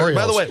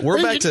the way,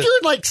 we're back to...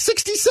 You're like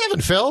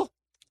 67, Phil.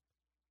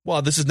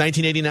 Well, this is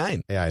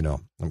 1989. Yeah, I know.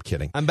 I'm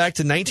kidding. I'm back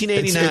to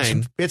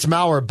 1989. It's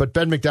Mauer, but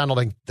Ben McDonald,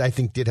 I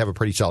think, did have a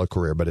pretty solid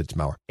career, but it's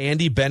Mauer.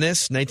 Andy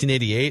Bennis,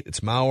 1988. It's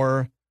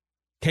Mauer.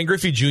 Ken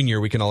Griffey Jr.,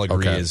 we can all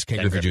agree, is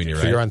Ken Griffey Jr.,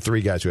 right? So you're on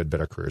three guys who had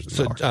better careers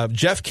than Mauer.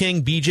 Jeff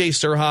King, B.J.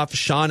 Surhoff,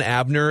 Sean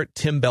Abner,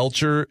 Tim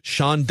Belcher,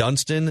 Sean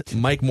Dunston,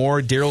 Mike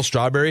Moore, Darryl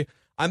Strawberry.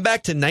 I'm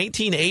back to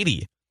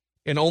 1980,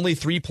 and only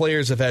three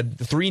players have had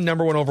three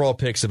number one overall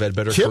picks have had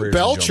better careers. Tim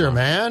Belcher,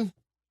 man.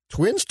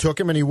 Twins took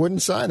him and he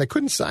wouldn't sign. They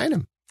couldn't sign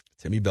him.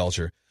 Timmy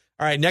Belcher.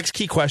 All right, next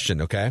key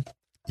question, okay?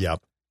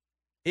 Yep.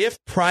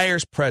 If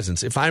Pryor's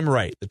presence, if I'm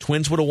right, the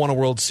Twins would have won a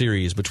World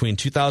Series between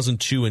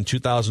 2002 and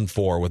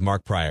 2004 with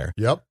Mark Pryor.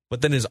 Yep.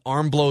 But then his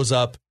arm blows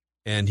up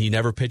and he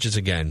never pitches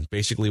again.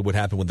 Basically what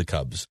happened with the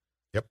Cubs.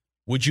 Yep.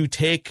 Would you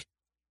take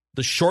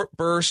the short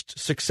burst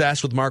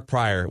success with Mark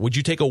Pryor? Would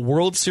you take a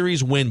World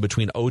Series win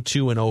between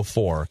 2002 and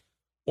 2004?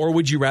 Or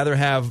would you rather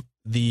have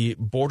the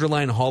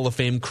borderline Hall of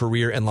Fame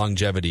career and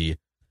longevity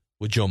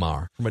with Joe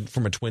Mauer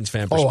from a Twins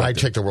fan perspective? Oh, I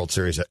take the World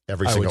Series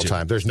every I single would too.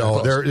 time. There's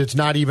it's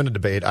not even a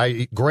debate.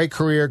 Great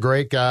career,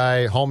 great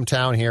guy,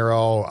 hometown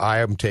hero. I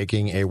am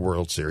taking a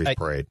World Series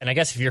parade. And I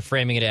guess if you're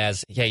framing it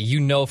as, you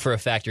know for a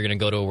fact you're going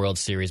to go to a World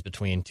Series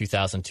between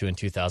 2002 and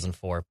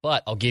 2004,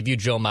 but I'll give you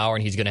Joe Mauer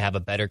and he's going to have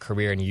a better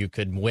career and you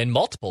could win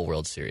multiple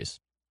World Series.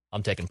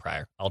 I'm taking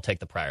Pryor. I'll take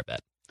the Pryor bet.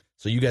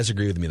 So you guys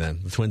agree with me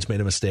then? The Twins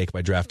made a mistake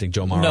by drafting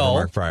Joe Mauer over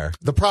Mark Pryor.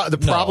 The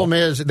problem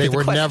is they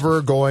were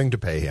never going to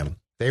pay him.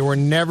 They were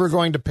never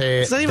going to pay.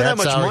 It's not even that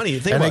much money.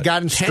 And they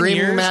got in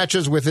screaming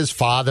matches with his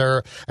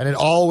father, and it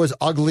all was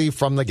ugly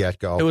from the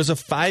get-go. It was a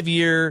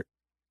 5-year,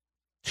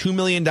 $2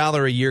 million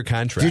a year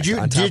contract.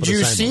 Did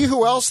you see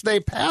who else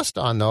they passed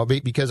on, though?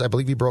 Because I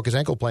believe he broke his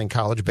ankle playing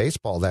college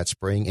baseball that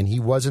spring, and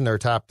he was in their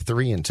top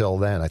three until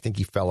then. I think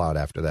he fell out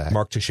after that.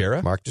 Mark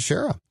Teixeira? Mark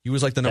Teixeira. He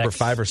was like the number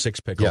 5 or 6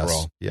 pick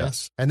overall.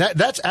 Yes. And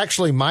that's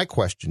actually my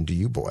question to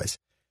you boys.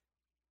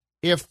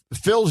 If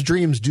Phil's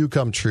dreams do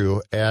come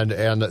true and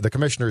the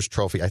Commissioner's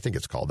Trophy, I think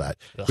it's called that,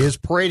 is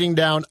parading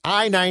down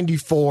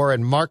I-94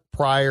 and Mark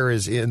Pryor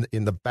is in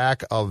the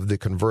back of the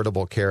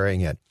convertible carrying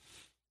it,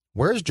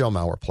 where's Joe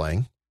Mauer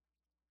playing?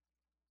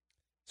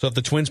 So if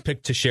the Twins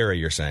pick Teixeira,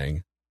 you're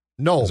saying?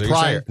 No,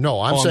 Pryor.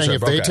 No, I'm saying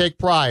if they take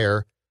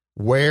Pryor,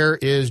 where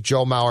is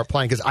Joe Mauer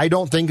playing? Because I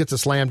don't think it's a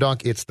slam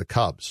dunk. It's the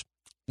Cubs.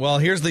 Well,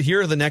 here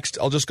are the next.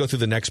 I'll just go through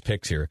the next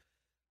picks here.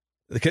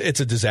 It's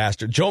a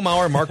disaster. Joe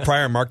Mauer, Mark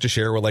Pryor, and Mark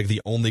Teixeira were like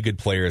the only good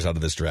players out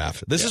of this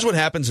draft. This is what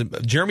happens.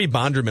 Jeremy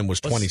Bonderman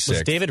was 26.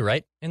 Was David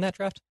Wright in that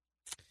draft?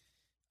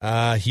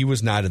 He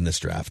was not in this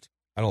draft.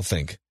 I don't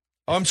think.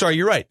 Oh, I'm sorry.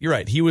 You're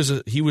right. He was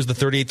the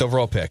 38th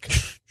overall pick.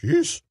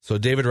 Jeez. So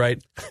David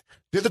Wright.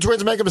 Did the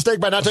Twins make a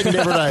mistake by not taking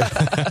David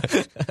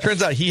Wright?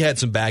 Turns out he had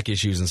some back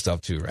issues and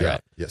stuff too, right? Yeah.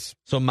 Yes.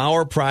 So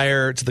Mauer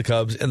Pryor to the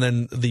Cubs, and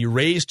then the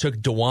Rays took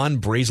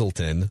DeJuan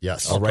Brazelton,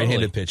 a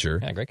right-handed pitcher.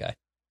 Yeah, great guy.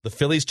 The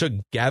Phillies took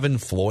Gavin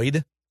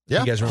Floyd.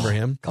 Yeah. You guys remember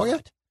him? Oh, yeah.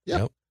 Yeah.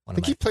 Yep. I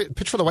think he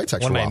pitched for the White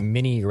Sox One for of a my while.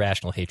 mini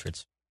irrational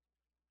hatreds.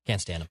 Can't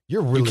stand him.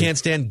 You can't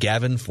stand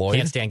Gavin Floyd?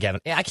 Can't stand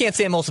Gavin. I can't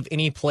stand most of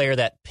any player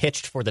that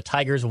pitched for the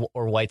Tigers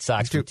or White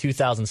Sox from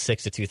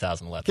 2006 to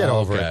 2011. Get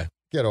over it.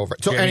 Get over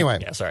it. So anyway.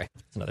 Yeah, sorry.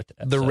 It's another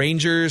the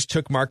Rangers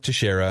took Mark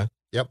Teixeira.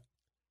 Yep.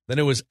 Then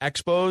it was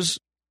Expos.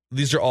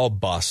 These are all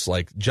busts,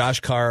 like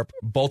Josh Karp.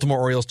 Baltimore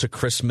Orioles took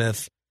Chris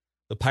Smith.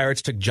 The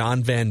Pirates took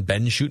John Van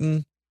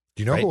Benschuten.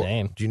 Do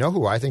you know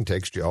who I think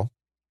takes Joe?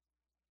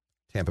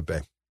 Tampa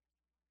Bay.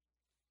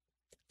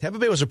 Tampa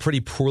Bay was a pretty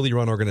poorly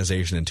run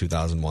organization in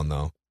 2001,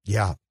 though.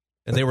 Yeah.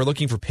 And they were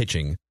looking for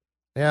pitching.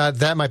 Yeah,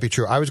 that might be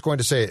true. I was going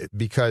to say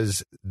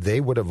because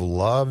they would have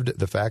loved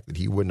the fact that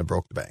he wouldn't have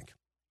broke the bank.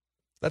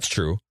 That's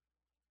true.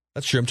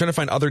 I'm trying to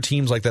find other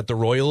teams like that. The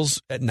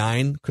Royals at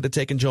 9 could have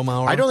taken Joe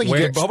Mauer. I don't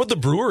think How about the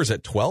Brewers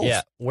at 12?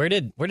 Yeah. Where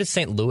did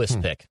St. Louis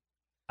pick?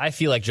 I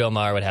feel like Joe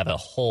Mauer would have a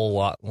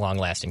whole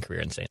long-lasting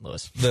career in St.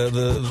 Louis.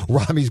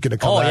 Rami's going to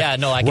come back. Oh, yeah,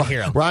 no, I can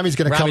hear him. Rami's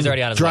going to come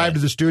drive to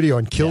the studio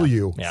and kill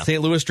you. Yeah.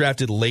 St. Louis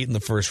drafted late in the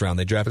first round.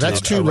 They drafted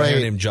That's too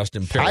late. named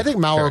Justin Perry. I think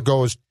Mauer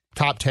goes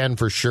top 10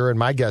 for sure, and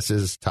my guess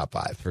is top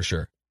 5. For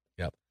sure.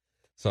 Yep.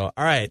 So,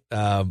 all right,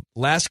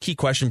 last key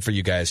question for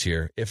you guys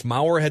here. If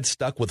Mauer had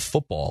stuck with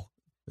football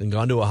and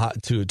gone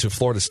to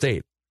Florida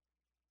State,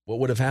 what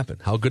would have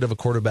happened? How good of a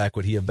quarterback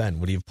would he have been?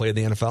 Would he have played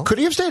in the NFL? Could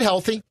he have stayed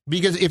healthy?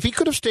 Because if he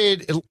could have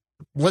stayed,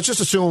 let's just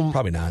assume.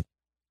 Probably not.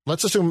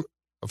 Let's assume,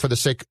 for the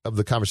sake of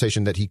the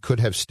conversation, that he could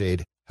have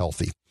stayed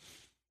healthy.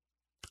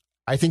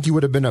 I think he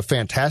would have been a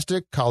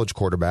fantastic college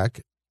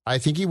quarterback. I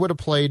think he would have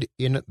played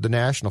in the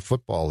National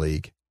Football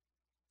League.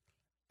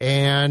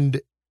 And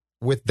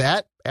with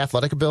that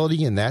athletic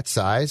ability and that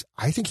size,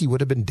 I think he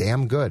would have been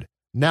damn good.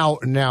 Now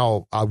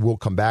I will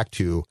come back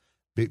to,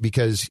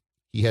 because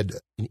he had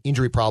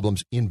injury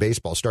problems in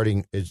baseball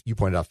starting, as you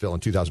pointed out, Phil, in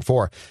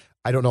 2004.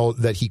 I don't know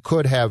that he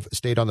could have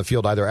stayed on the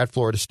field either at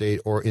Florida State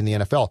or in the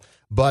NFL.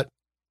 But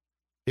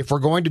if we're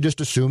going to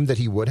just assume that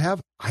he would have,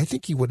 I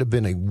think he would have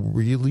been a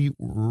really,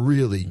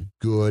 really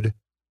good,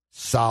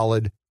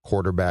 solid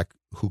quarterback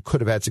who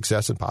could have had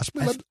success and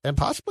possibly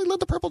led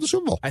the Purple to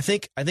Super Bowl. I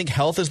think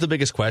health is the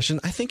biggest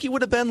question. I think he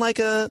would have been like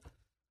I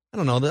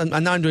don't know.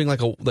 Now I'm doing like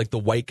the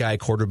white guy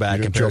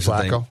quarterback comparison Joe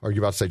Flacco? thing. Or are you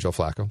about to say Joe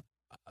Flacco?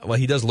 Well,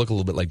 he does look a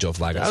little bit like Joe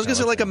Flacco. I was going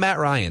to say like a Matt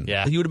Ryan.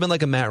 Yeah. He would have been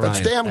like a Matt Ryan.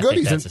 That's damn good.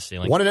 He's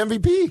won an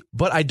MVP.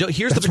 But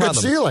here's the problem. That's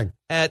a good ceiling.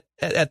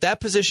 At that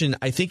position,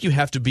 I think you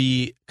have to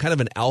be kind of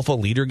an alpha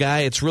leader guy.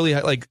 It's really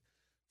like,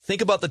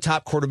 think about the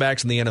top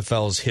quarterbacks in the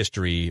NFL's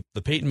history.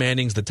 The Peyton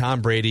Mannings, the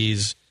Tom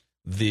Bradys,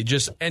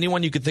 just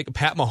anyone you could think of,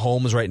 Pat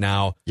Mahomes right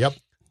now. Yep.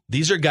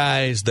 These are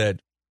guys that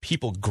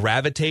people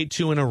gravitate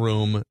to in a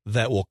room,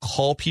 that will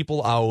call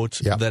people out,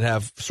 that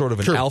have sort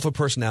of an alpha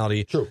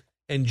personality. True.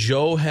 And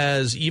Joe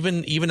has,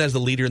 even as the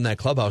leader in that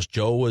clubhouse,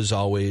 Joe was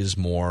always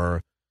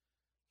more,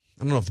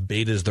 I don't know if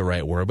beta is the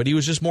right word, but he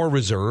was just more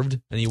reserved.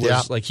 And he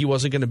was he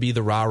wasn't going to be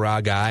the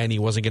rah-rah guy, and he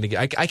wasn't going to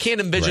get, I can't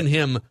envision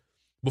him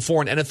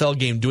before an NFL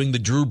game doing the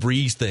Drew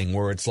Brees thing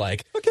where it's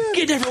like,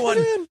 get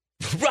everyone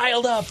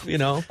riled up, you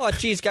know? Oh,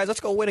 geez, guys, let's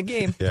go win a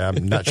game. Yeah,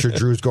 I'm not sure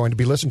Drew's going to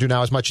be listened to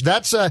now as much.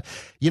 That's,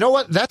 you know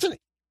what? That's an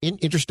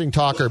interesting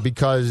talker,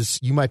 because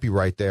you might be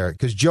right there.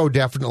 Because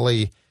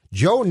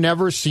Joe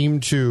never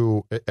seemed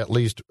to, at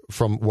least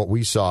from what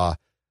we saw,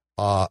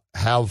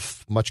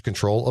 have much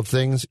control of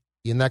things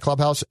in that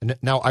clubhouse.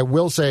 Now, I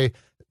will say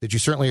that you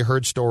certainly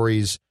heard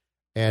stories,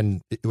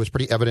 and it was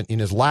pretty evident in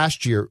his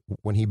last year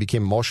when he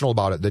became emotional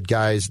about it,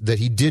 that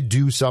he did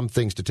do some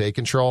things to take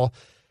control.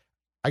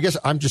 I guess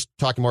I'm just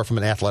talking more from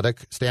an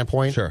athletic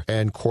standpoint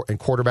and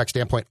quarterback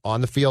standpoint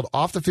on the field.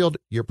 Off the field,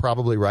 you're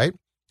probably right.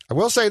 I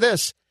will say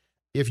this.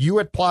 If you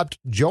had plopped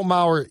Joe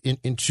Mauer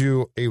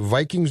into a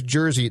Vikings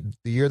jersey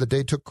the year that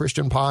they took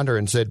Christian Ponder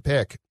and said,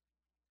 pick,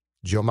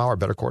 Joe Mauer,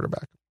 better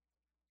quarterback.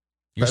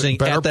 You're saying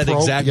at that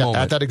exact moment.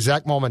 At that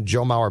exact moment,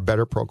 Joe Mauer,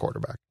 better pro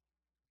quarterback.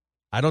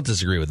 I don't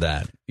disagree with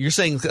that. You're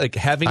saying like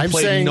having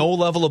played no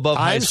level above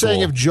high school. I'm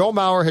saying if Joe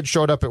Mauer had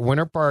showed up at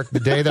Winter Park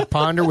the day that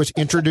Ponder was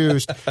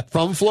introduced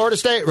from Florida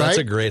State, right? That's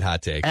a great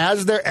hot take.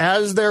 As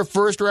their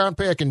first round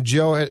pick, and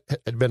Joe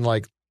had been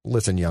like,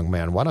 listen, young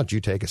man, why don't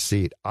you take a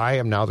seat? I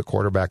am now the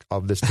quarterback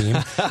of this team.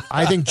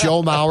 I think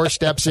Joe Mauer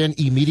steps in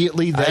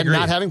immediately, then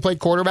not having played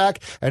quarterback,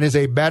 and is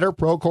a better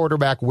pro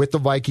quarterback with the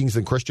Vikings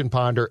than Christian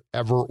Ponder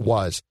ever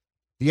was.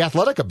 The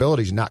athletic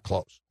ability is not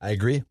close. I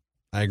agree.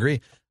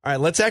 All right,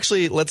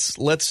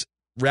 let's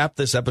wrap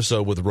this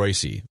episode with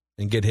Royce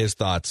and get his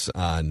thoughts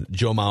on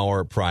Joe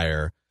Mauer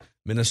prior.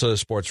 Minnesota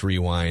Sports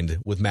Rewind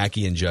with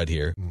Mackey and Judd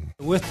here.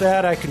 With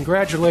that, I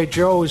congratulate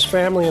Joe, his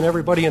family, and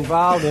everybody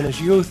involved in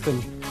his youth,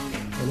 and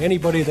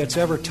anybody that's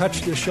ever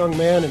touched this young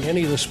man in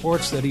any of the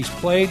sports that he's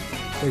played.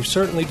 They've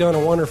certainly done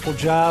a wonderful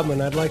job,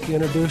 and I'd like to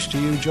introduce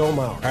to you Joe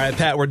Mauer. All right,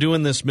 Pat, we're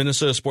doing this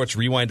Minnesota Sports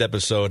Rewind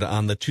episode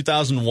on the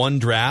 2001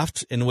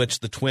 draft, in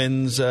which the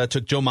Twins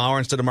took Joe Mauer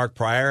instead of Mark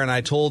Pryor, and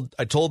I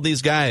told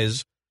these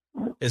guys,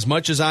 as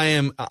much as I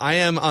am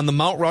on the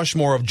Mount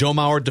Rushmore of Joe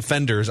Mauer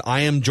defenders,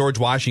 I am George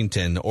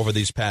Washington over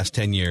these past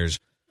 10 years.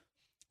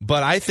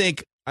 But I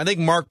think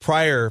Mark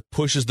Pryor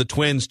pushes the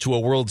Twins to a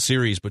World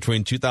Series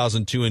between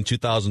 2002 and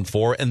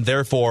 2004, and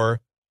therefore,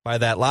 by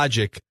that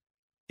logic,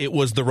 it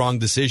was the wrong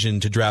decision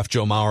to draft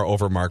Joe Mauer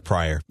over Mark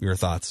Pryor. Your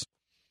thoughts?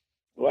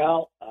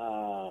 Well,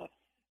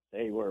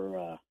 they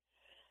were.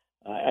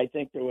 I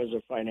think there was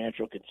a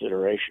financial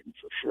consideration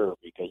for sure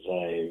because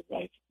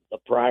the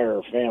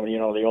Pryor family,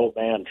 the old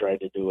man tried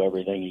to do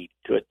everything he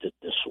could to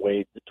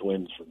dissuade the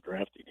Twins from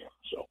drafting him.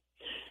 So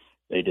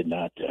they did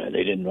not.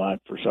 They didn't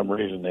want, for some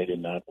reason, they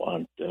did not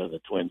want the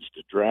Twins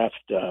to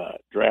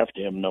draft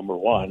him number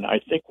one. I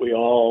think we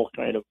all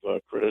kind of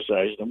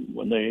criticized them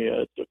when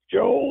they took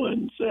Joe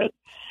and said,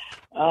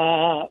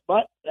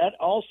 but that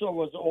also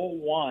was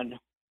 0-1,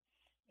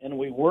 and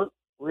we weren't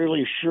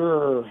really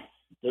sure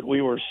that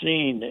we were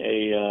seeing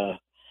a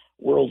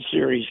World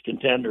Series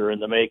contender in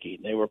the making.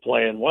 They were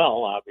playing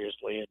well,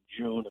 obviously, in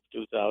June of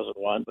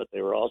 2001, but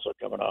they were also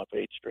coming off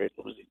 8 straight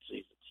losing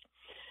seasons.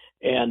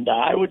 And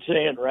I would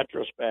say, in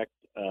retrospect,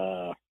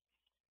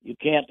 you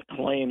can't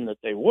claim that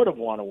they would have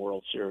won a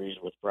World Series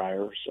with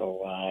Pryor.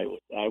 So I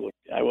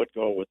would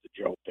go with the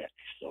Joe pick.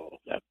 So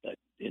that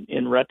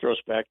in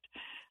retrospect,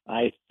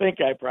 I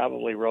think I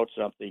probably wrote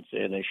something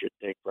saying they should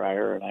take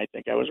Pryor, and I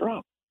think I was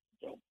wrong.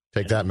 So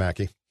take that,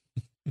 Mackey.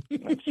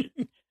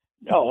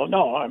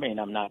 No. I mean,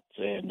 I'm not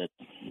saying that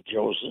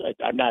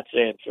I'm not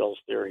saying Phil's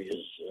theory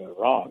is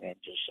wrong. I'm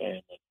just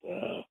saying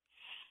that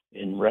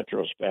in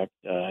retrospect,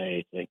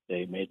 I think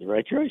they made the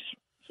right choice.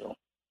 So,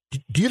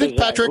 do you think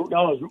Patrick? Who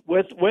knows?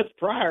 With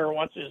Pryor,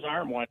 once his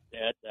arm went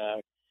dead,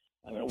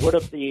 would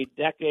have the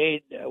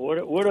decade would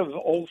have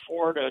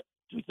 2004 to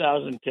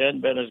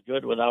 2010 been as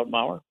good without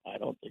Mauer? I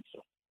don't think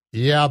so.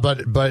 Yeah,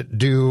 but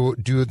do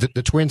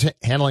the Twins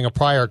handling of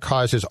Pryor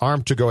cause his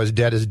arm to go as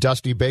dead as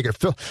Dusty Baker?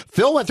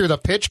 Phil went through the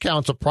pitch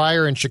counts of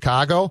Pryor in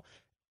Chicago.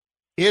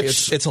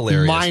 It's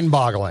hilarious.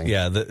 Mind-boggling.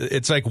 Yeah,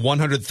 it's like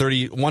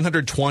 120,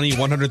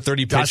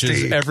 130 pitches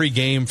Dusty. every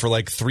game for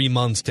like 3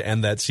 months to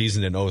end that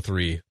season in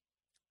 2003.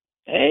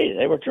 Hey,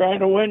 they were trying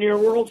to win your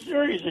World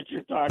Series that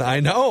you're talking about. I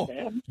know.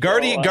 Man.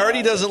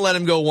 Guardy doesn't let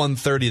him go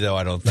 130, though,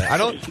 I don't think. I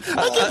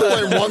give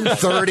away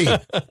 130.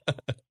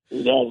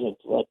 He doesn't,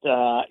 but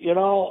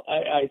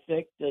I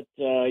think that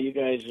you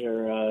guys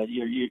are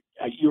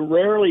you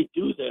rarely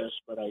do this,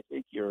 but I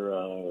think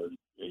you're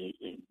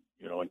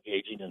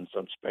engaging in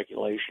some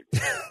speculation.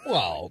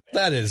 Well,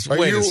 that is.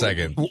 Wait a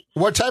second.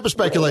 What type of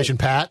speculation,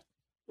 Pat?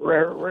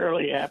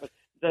 Rarely happens.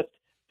 That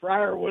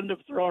Pryor wouldn't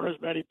have thrown as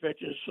many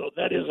pitches, so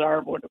that his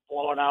arm would have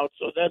blown out.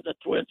 So then the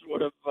Twins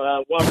would have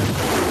won.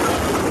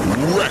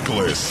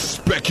 Reckless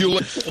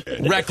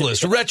speculation.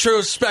 Reckless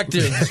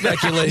retrospective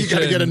speculation. You got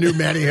to get a new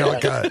Manny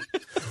haircut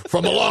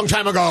from a long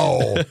time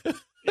ago.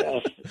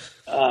 Yes,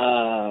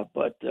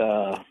 but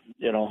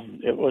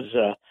it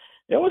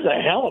was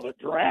a hell of a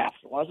draft,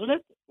 wasn't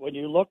it? When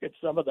you look at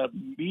some of the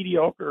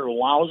mediocre,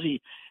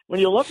 lousy. When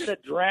you look at a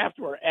draft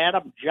where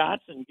Adam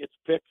Johnson gets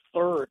picked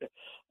third.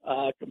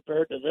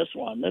 Compared to this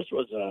one, this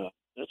was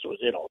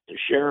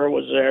Teixeira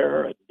was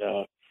there, and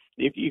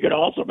you could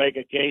also make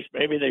a case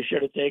maybe they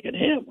should have taken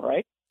him,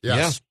 right?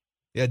 Yes.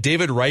 Yeah.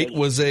 David Wright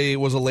was a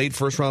late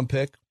first round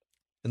pick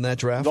in that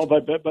draft. No,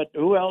 but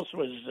who else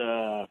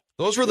was?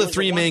 Those were the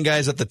three main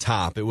guys at the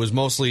top. It was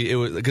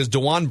because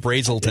DeJuan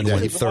Brazelton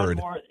went third.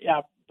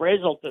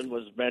 Brazelton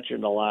was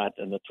mentioned a lot,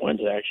 and the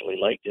Twins actually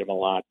liked him a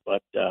lot,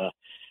 but.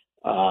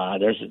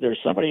 There's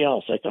somebody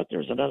else. I thought there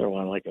was another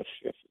one, like a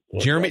fifth.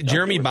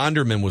 Jeremy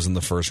Bonderman was in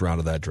the first round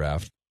of that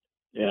draft.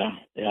 Yeah,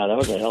 that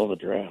was a hell of a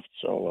draft.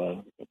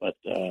 So, but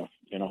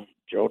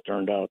Joe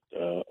turned out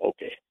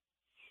okay.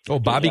 Oh,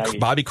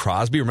 Bobby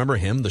Crosby, remember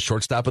him, the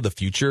shortstop of the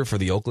future for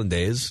the Oakland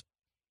A's?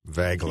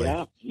 Vaguely.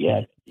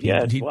 Yeah.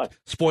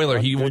 Spoiler: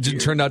 he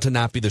turned out to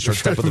not be the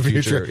shortstop of the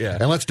future. Yeah,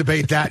 and let's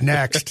debate that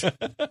next.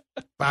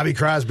 Bobby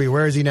Crosby,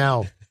 where is he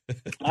now?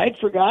 I'd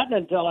forgotten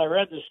until I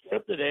read the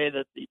script today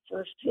that the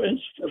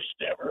Twins'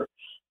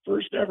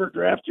 first ever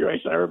draft choice.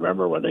 I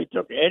remember when they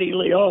took Eddie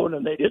Leone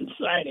and they didn't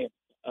sign him.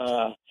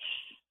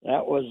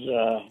 That was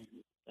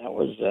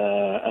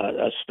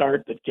a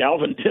start that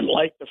Calvin didn't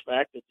like, the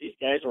fact that these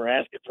guys were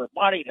asking for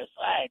money to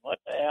sign. What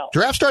the hell?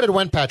 Draft started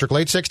when, Patrick?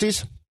 Late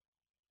 60s?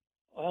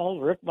 Well,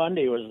 Rick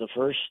Mundy was the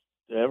first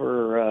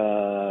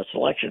ever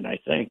selection, I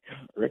think.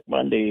 Rick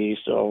Mundy,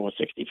 so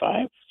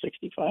 65,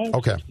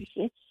 okay.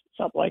 66,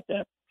 something like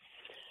that.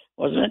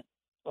 Wasn't it?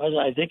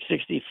 I think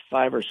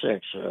 65 or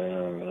 6.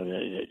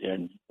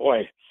 And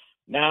boy,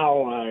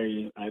 now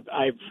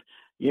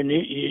you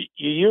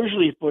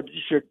usually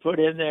should put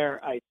in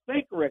there. I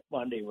think Rick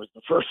Mundy was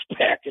the first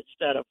pick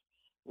instead of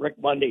Rick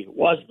Mundy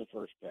was the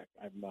first pick.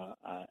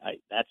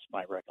 That's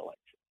my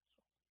recollection.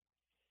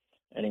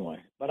 Anyway,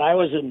 but I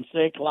was in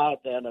St. Cloud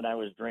then, and I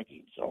was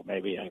drinking, so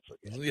maybe I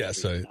forget.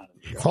 Yes.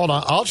 Hold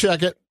on, I'll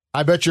check it.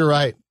 I bet you're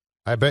right.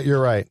 I bet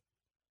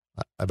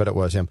it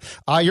was him.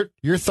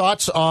 Your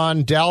thoughts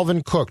on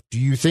Dalvin Cook? Do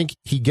you think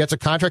he gets a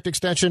contract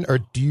extension, or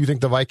do you think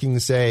the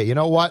Vikings say, you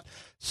know what?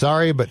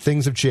 Sorry, but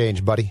things have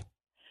changed, buddy?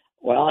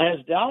 Well,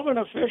 has Dalvin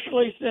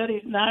officially said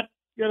he's not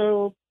going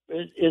to?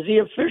 Is he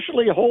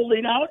officially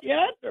holding out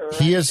yet? Or is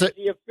he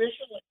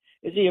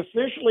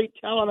officially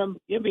telling him,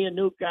 give me a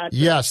new contract?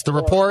 Yes, the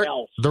report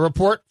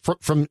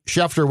from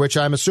Schefter, which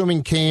I'm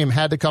assuming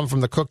had to come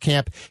from the Cook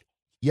camp.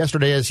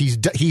 yesterday is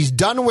he's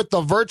done with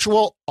the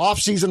virtual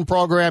offseason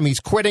program. He's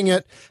quitting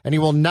it, and he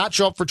will not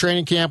show up for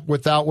training camp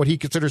without what he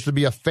considers to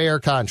be a fair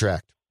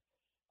contract.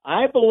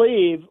 I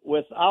believe,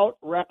 without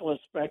reckless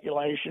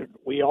speculation,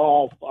 we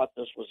all thought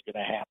this was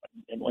going to happen,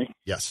 didn't we?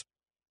 Yes.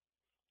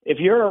 If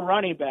you're a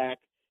running back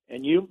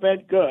and you've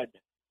been good,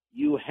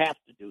 you have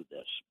to do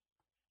this.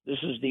 This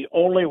is the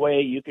only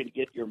way you can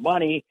get your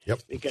money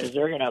because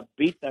they're going to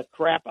beat the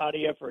crap out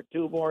of you for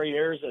 2 more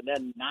years and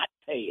then not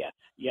pay you.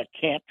 You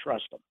can't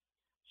trust them.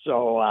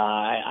 So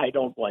I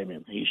don't blame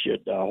him. He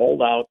should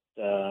hold out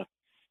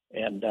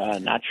and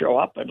not show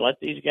up and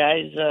let these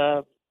guys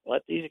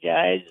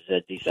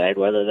decide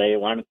whether they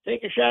want to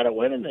take a shot at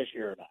winning this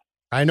year or not.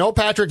 I know,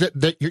 Patrick,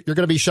 that you're going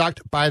to be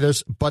shocked by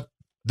this, but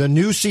the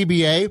new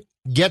CBA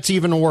gets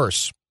even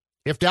worse.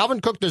 If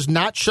Dalvin Cook does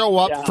not show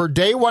up for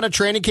day one of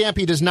training camp,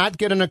 he does not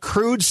get an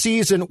accrued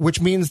season, which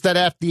means that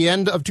at the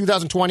end of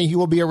 2020, he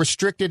will be a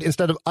restricted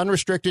instead of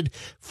unrestricted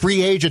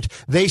free agent.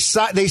 They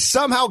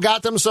somehow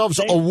got themselves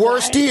a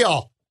worse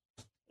deal.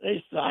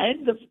 They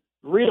signed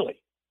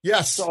really?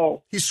 Yes.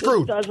 So he's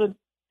screwed.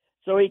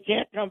 So he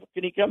can't come.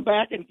 Can he come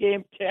back in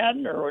game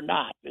 10 or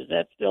not? Is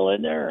that still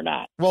in there or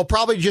not? Well,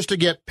 probably just to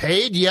get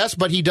paid, yes,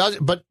 but he does.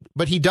 But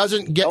he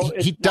doesn't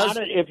get. He does.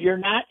 If you're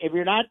not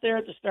there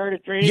at the start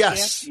of training camp,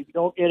 you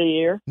don't get a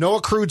year. No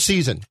accrued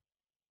season,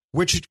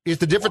 which is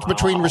the difference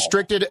between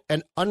restricted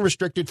and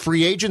unrestricted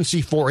free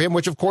agency for him,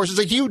 which of course is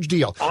a huge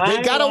deal.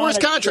 They got a worse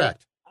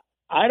contract.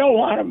 I don't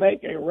want to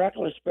make a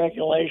reckless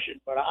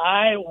speculation, but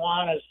I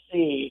want to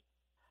see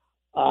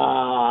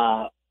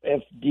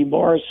if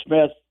DeMaurice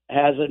Smith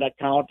has an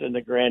account in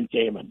the Grand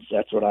Caymans.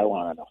 That's what I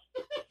want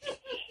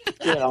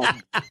to know.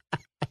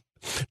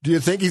 Do you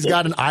think he's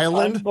got an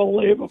island?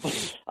 Unbelievable.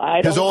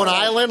 His own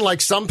island,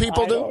 like some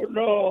people do? I don't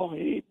know.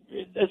 This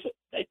is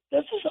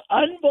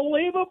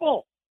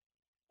unbelievable.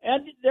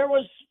 And there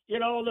was,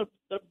 the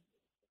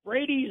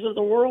Brady's of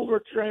the world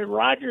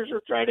Rodgers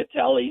were trying to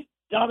tell these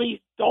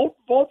dummies, don't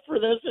vote for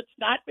this. It's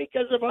not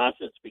because of us.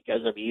 It's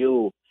because of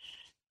you.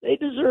 They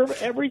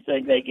deserve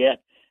everything they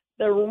get.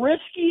 They're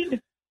risking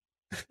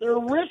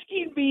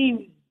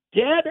being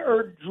dead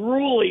or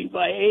drooling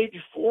by age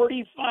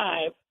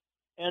 45,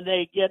 and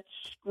they get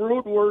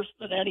screwed worse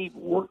than any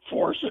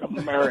workforce in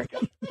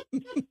America.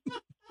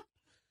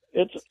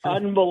 It's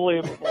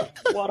unbelievable.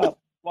 What a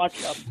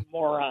bunch of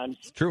morons.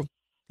 It's true.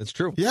 It's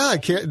true. Yeah, I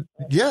can't.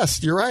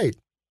 Yes, you're right.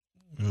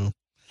 Yeah.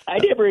 I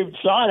never even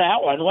saw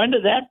that one. When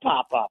did that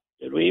pop up?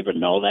 Did we even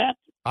know that?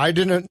 I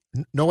didn't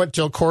know it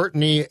till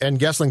Courtney and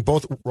Gessling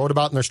both wrote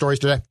about in their stories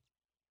today.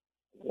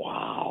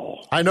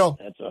 Wow. I know.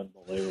 That's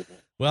unbelievable.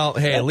 Well,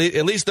 hey, at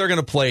least they're going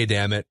to play,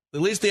 damn it.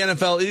 At least the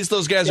NFL, at least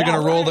those guys are going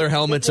to roll their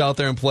helmets out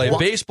there and play.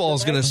 Baseball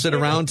is going to sit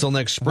around until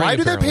next spring. Why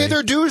do they pay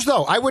their dues,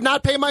 though? I would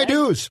not pay my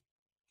dues.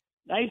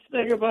 Nice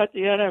thing about the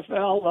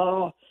NFL,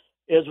 though,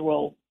 is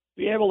we'll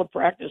be able to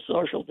practice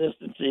social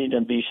distancing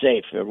and be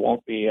safe. There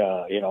won't be,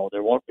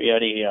 there won't be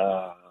any.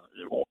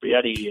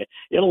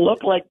 It'll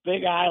look like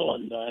Big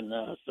Island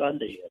on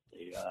Sunday at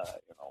the,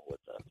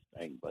 with the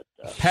thing. But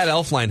Pat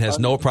Elflein has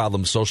no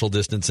problem social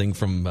distancing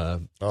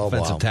from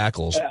offensive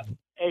tackles.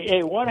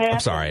 Hey, what happened? I'm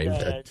sorry.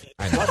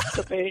 I know.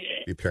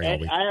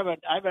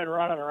 I've been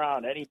running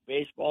around. Any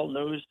baseball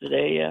news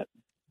today yet?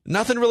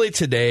 Nothing really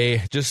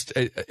today. Just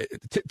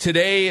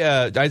today,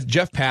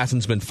 Jeff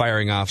Passan's been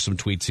firing off some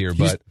tweets here,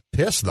 but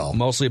pissed though.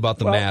 Mostly about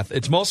the math.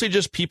 It's mostly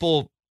just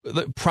people,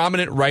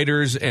 prominent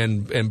writers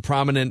and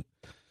prominent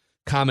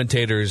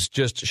commentators,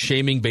 just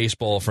shaming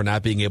baseball for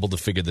not being able to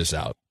figure this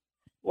out.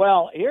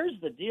 Well, here's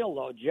the deal,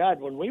 though, Judd.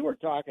 When we were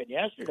talking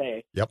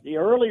yesterday, the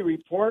early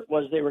report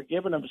was they were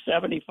giving them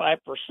 75%.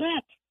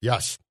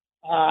 Yes.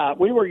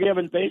 We were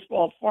giving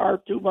baseball far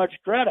too much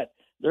credit.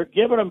 They're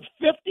giving them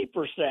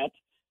 50%,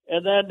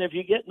 and then if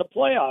you get in the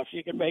playoffs,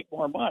 you can make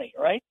more money,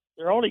 right?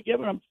 They're only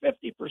giving them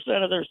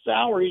 50% of their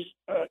salaries,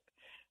 per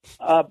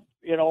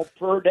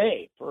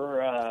day.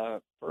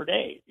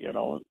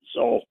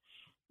 So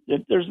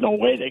there's no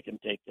way they can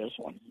take this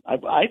one.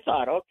 I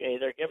thought, okay,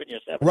 they're giving you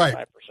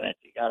 75%,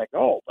 you got to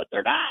go, but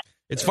they're not.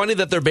 It's funny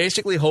that they're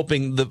basically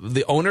hoping,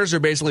 the owners are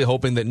basically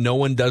hoping that no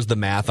one does the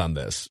math on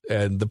this.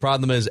 And the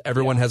problem is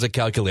everyone has a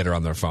calculator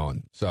on their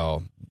phone.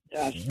 So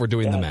we're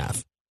doing the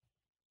math.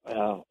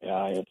 Well,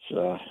 it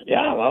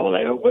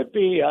would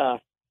be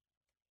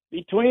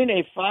between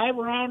a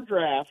 5-round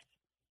draft,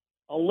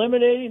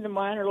 eliminating the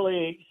minor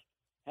leagues,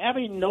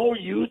 having no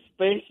youth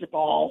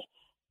baseball,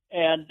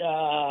 and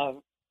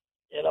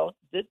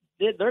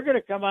they're going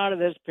to come out of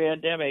this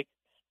pandemic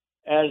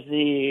as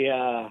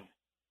the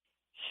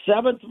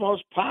 7th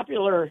most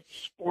popular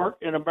sport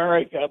in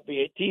America,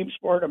 be a team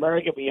sport in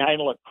America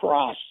behind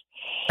lacrosse.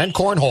 And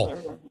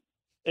cornhole.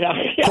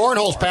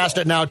 Cornhole's past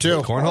it now,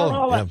 too.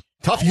 Cornhole.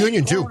 Tough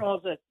union, too.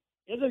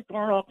 Isn't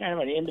cornhole kind of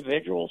an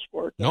individual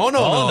sport? No.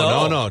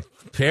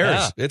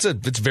 Pairs. Yeah.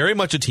 It's very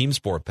much a team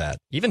sport, Pat.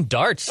 Even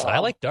darts. I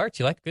like darts.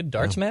 You like a good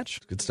darts match?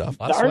 Good stuff.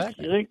 Darts.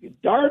 You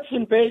think darts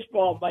and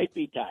baseball might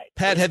be tied?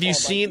 Pat, have you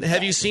seen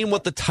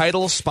what the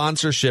title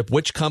sponsorship?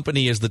 Which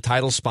company is the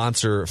title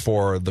sponsor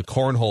for the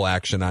cornhole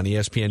action on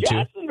ESPN2?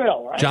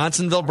 Jacksonville, right?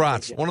 Johnsonville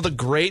Brats, one of the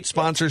great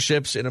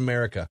sponsorships in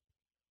America.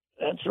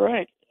 That's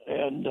right.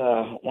 And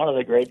one of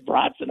the great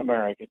brats in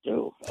America,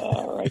 too.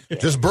 Right there.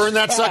 Just burn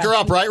that sucker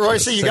up, right,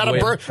 Royce? You got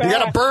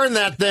to burn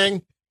that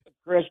thing.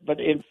 Chris, but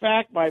in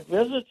fact, my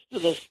visits to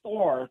the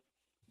store,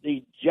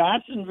 the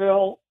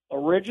Johnsonville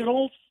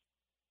Originals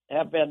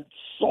have been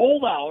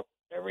sold out.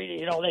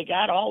 They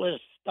got all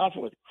this stuff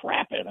with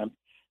crap in them,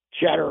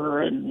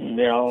 cheddar and,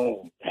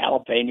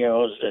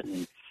 jalapenos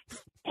and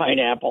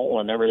pineapple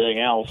and everything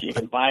else. You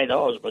can buy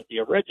those, but the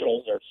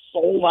Originals are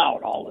sold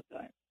out all the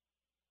time.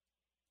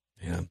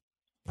 Yeah.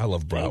 I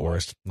love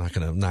bratwurst. Not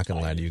gonna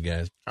lie to you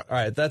guys. All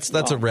right, that's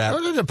a wrap.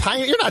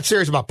 You're not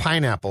serious about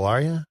pineapple, are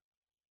you?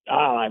 Oh,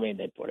 I mean,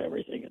 they put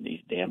everything in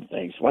these damn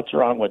things. What's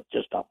wrong with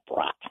just a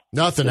brat?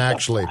 Nothing, just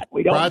actually.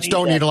 Brats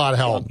don't need a lot of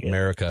help.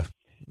 America.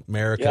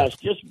 Yes,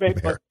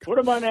 put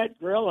them on that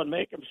grill and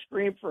make them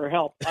scream for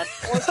help.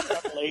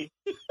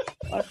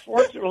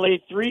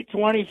 Unfortunately,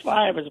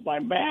 325 is my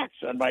max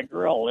on my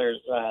grill. There's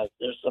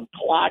some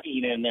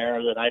clogging in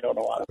there that I don't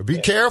know how to Be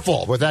fix.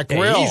 careful with that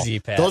grill. Easy,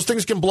 Pat. Those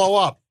things can blow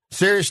up.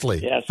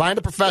 Seriously. Yes. Find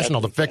a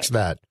professional to fix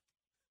that.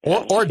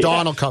 Or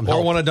Don will come help.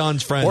 Or one of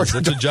Don's friends.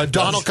 That's what Judd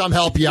Don does. will come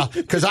help you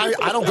because I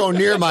don't go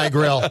near my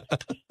grill.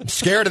 I'm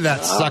scared of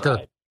that sucker.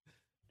 Right.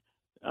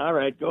 All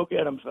right, go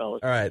get him, fellas.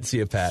 All right, see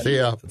you, Pat. See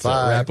ya. That's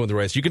Bye. Rapping with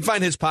Royce. You can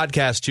find his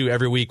podcast, too,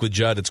 every week with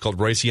Judd. It's called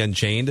Royce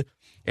Unchained.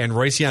 And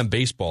Royce on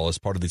Baseball is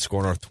part of the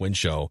Score North Twin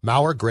Show.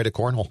 Maurer, great at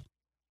cornhole.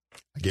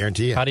 I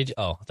guarantee you. How did you?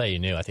 Oh, I thought you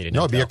knew. I thought you didn't.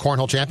 No, be a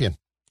cornhole champion.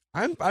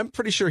 I'm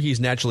pretty sure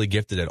he's naturally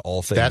gifted at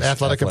all things. That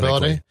athletic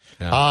ability.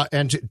 Yeah.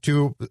 And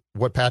to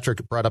what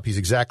Patrick brought up, he's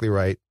exactly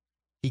right.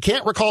 He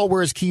can't recall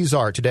where his keys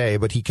are today,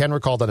 but he can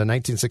recall that in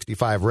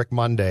 1965, Rick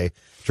Monday,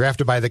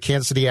 drafted by the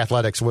Kansas City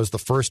Athletics, was the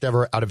first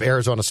ever out of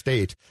Arizona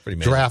State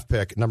draft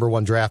pick, number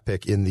one draft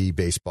pick in the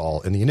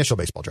initial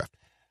baseball draft.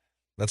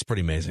 That's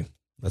pretty amazing.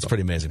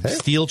 Hey.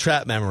 Steel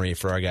trap memory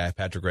for our guy,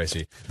 Patrick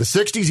Gracie. The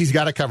 60s, he's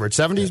got it covered.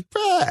 70s,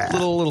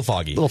 little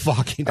foggy. Little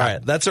foggy. All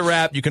right, that's a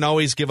wrap. You can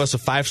always give us a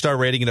 5-star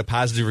rating and a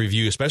positive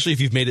review, especially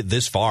if you've made it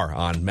this far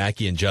on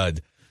Mackey and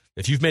Judd.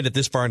 If you've made it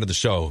this far into the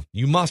show,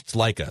 you must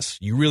like us.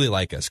 You really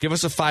like us. Give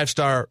us a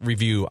 5-star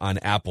review on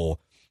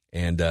Apple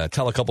and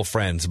tell a couple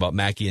friends about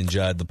Mackey and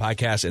Judd, the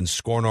podcast, and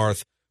Score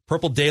North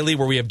Purple Daily,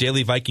 where we have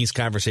daily Vikings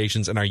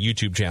conversations, and our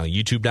YouTube channel,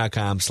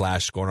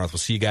 youtube.com/Score North. We'll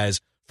see you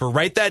guys for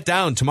Write That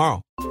Down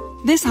tomorrow.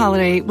 This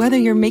holiday, whether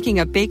you're making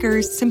a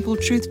Baker's Simple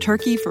Truth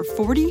turkey for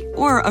 40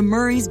 or a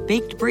Murray's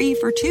Baked Brie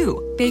for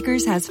 2,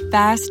 Baker's has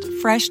fast,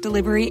 fresh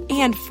delivery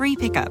and free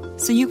pickup,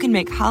 so you can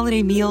make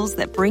holiday meals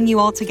that bring you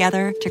all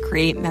together to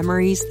create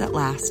memories that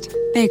last.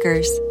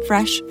 Baker's,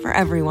 fresh for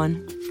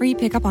everyone. Free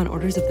pickup on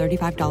orders of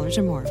 $35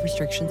 or more.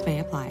 Restrictions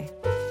may apply.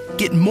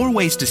 Get more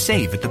ways to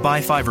save at the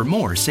Buy 5 or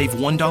More Save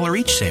 $1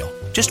 each sale.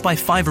 Just buy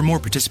 5 or more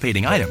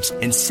participating items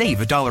and save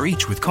 $1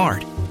 each with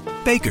card.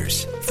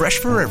 Baker's, fresh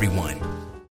for everyone.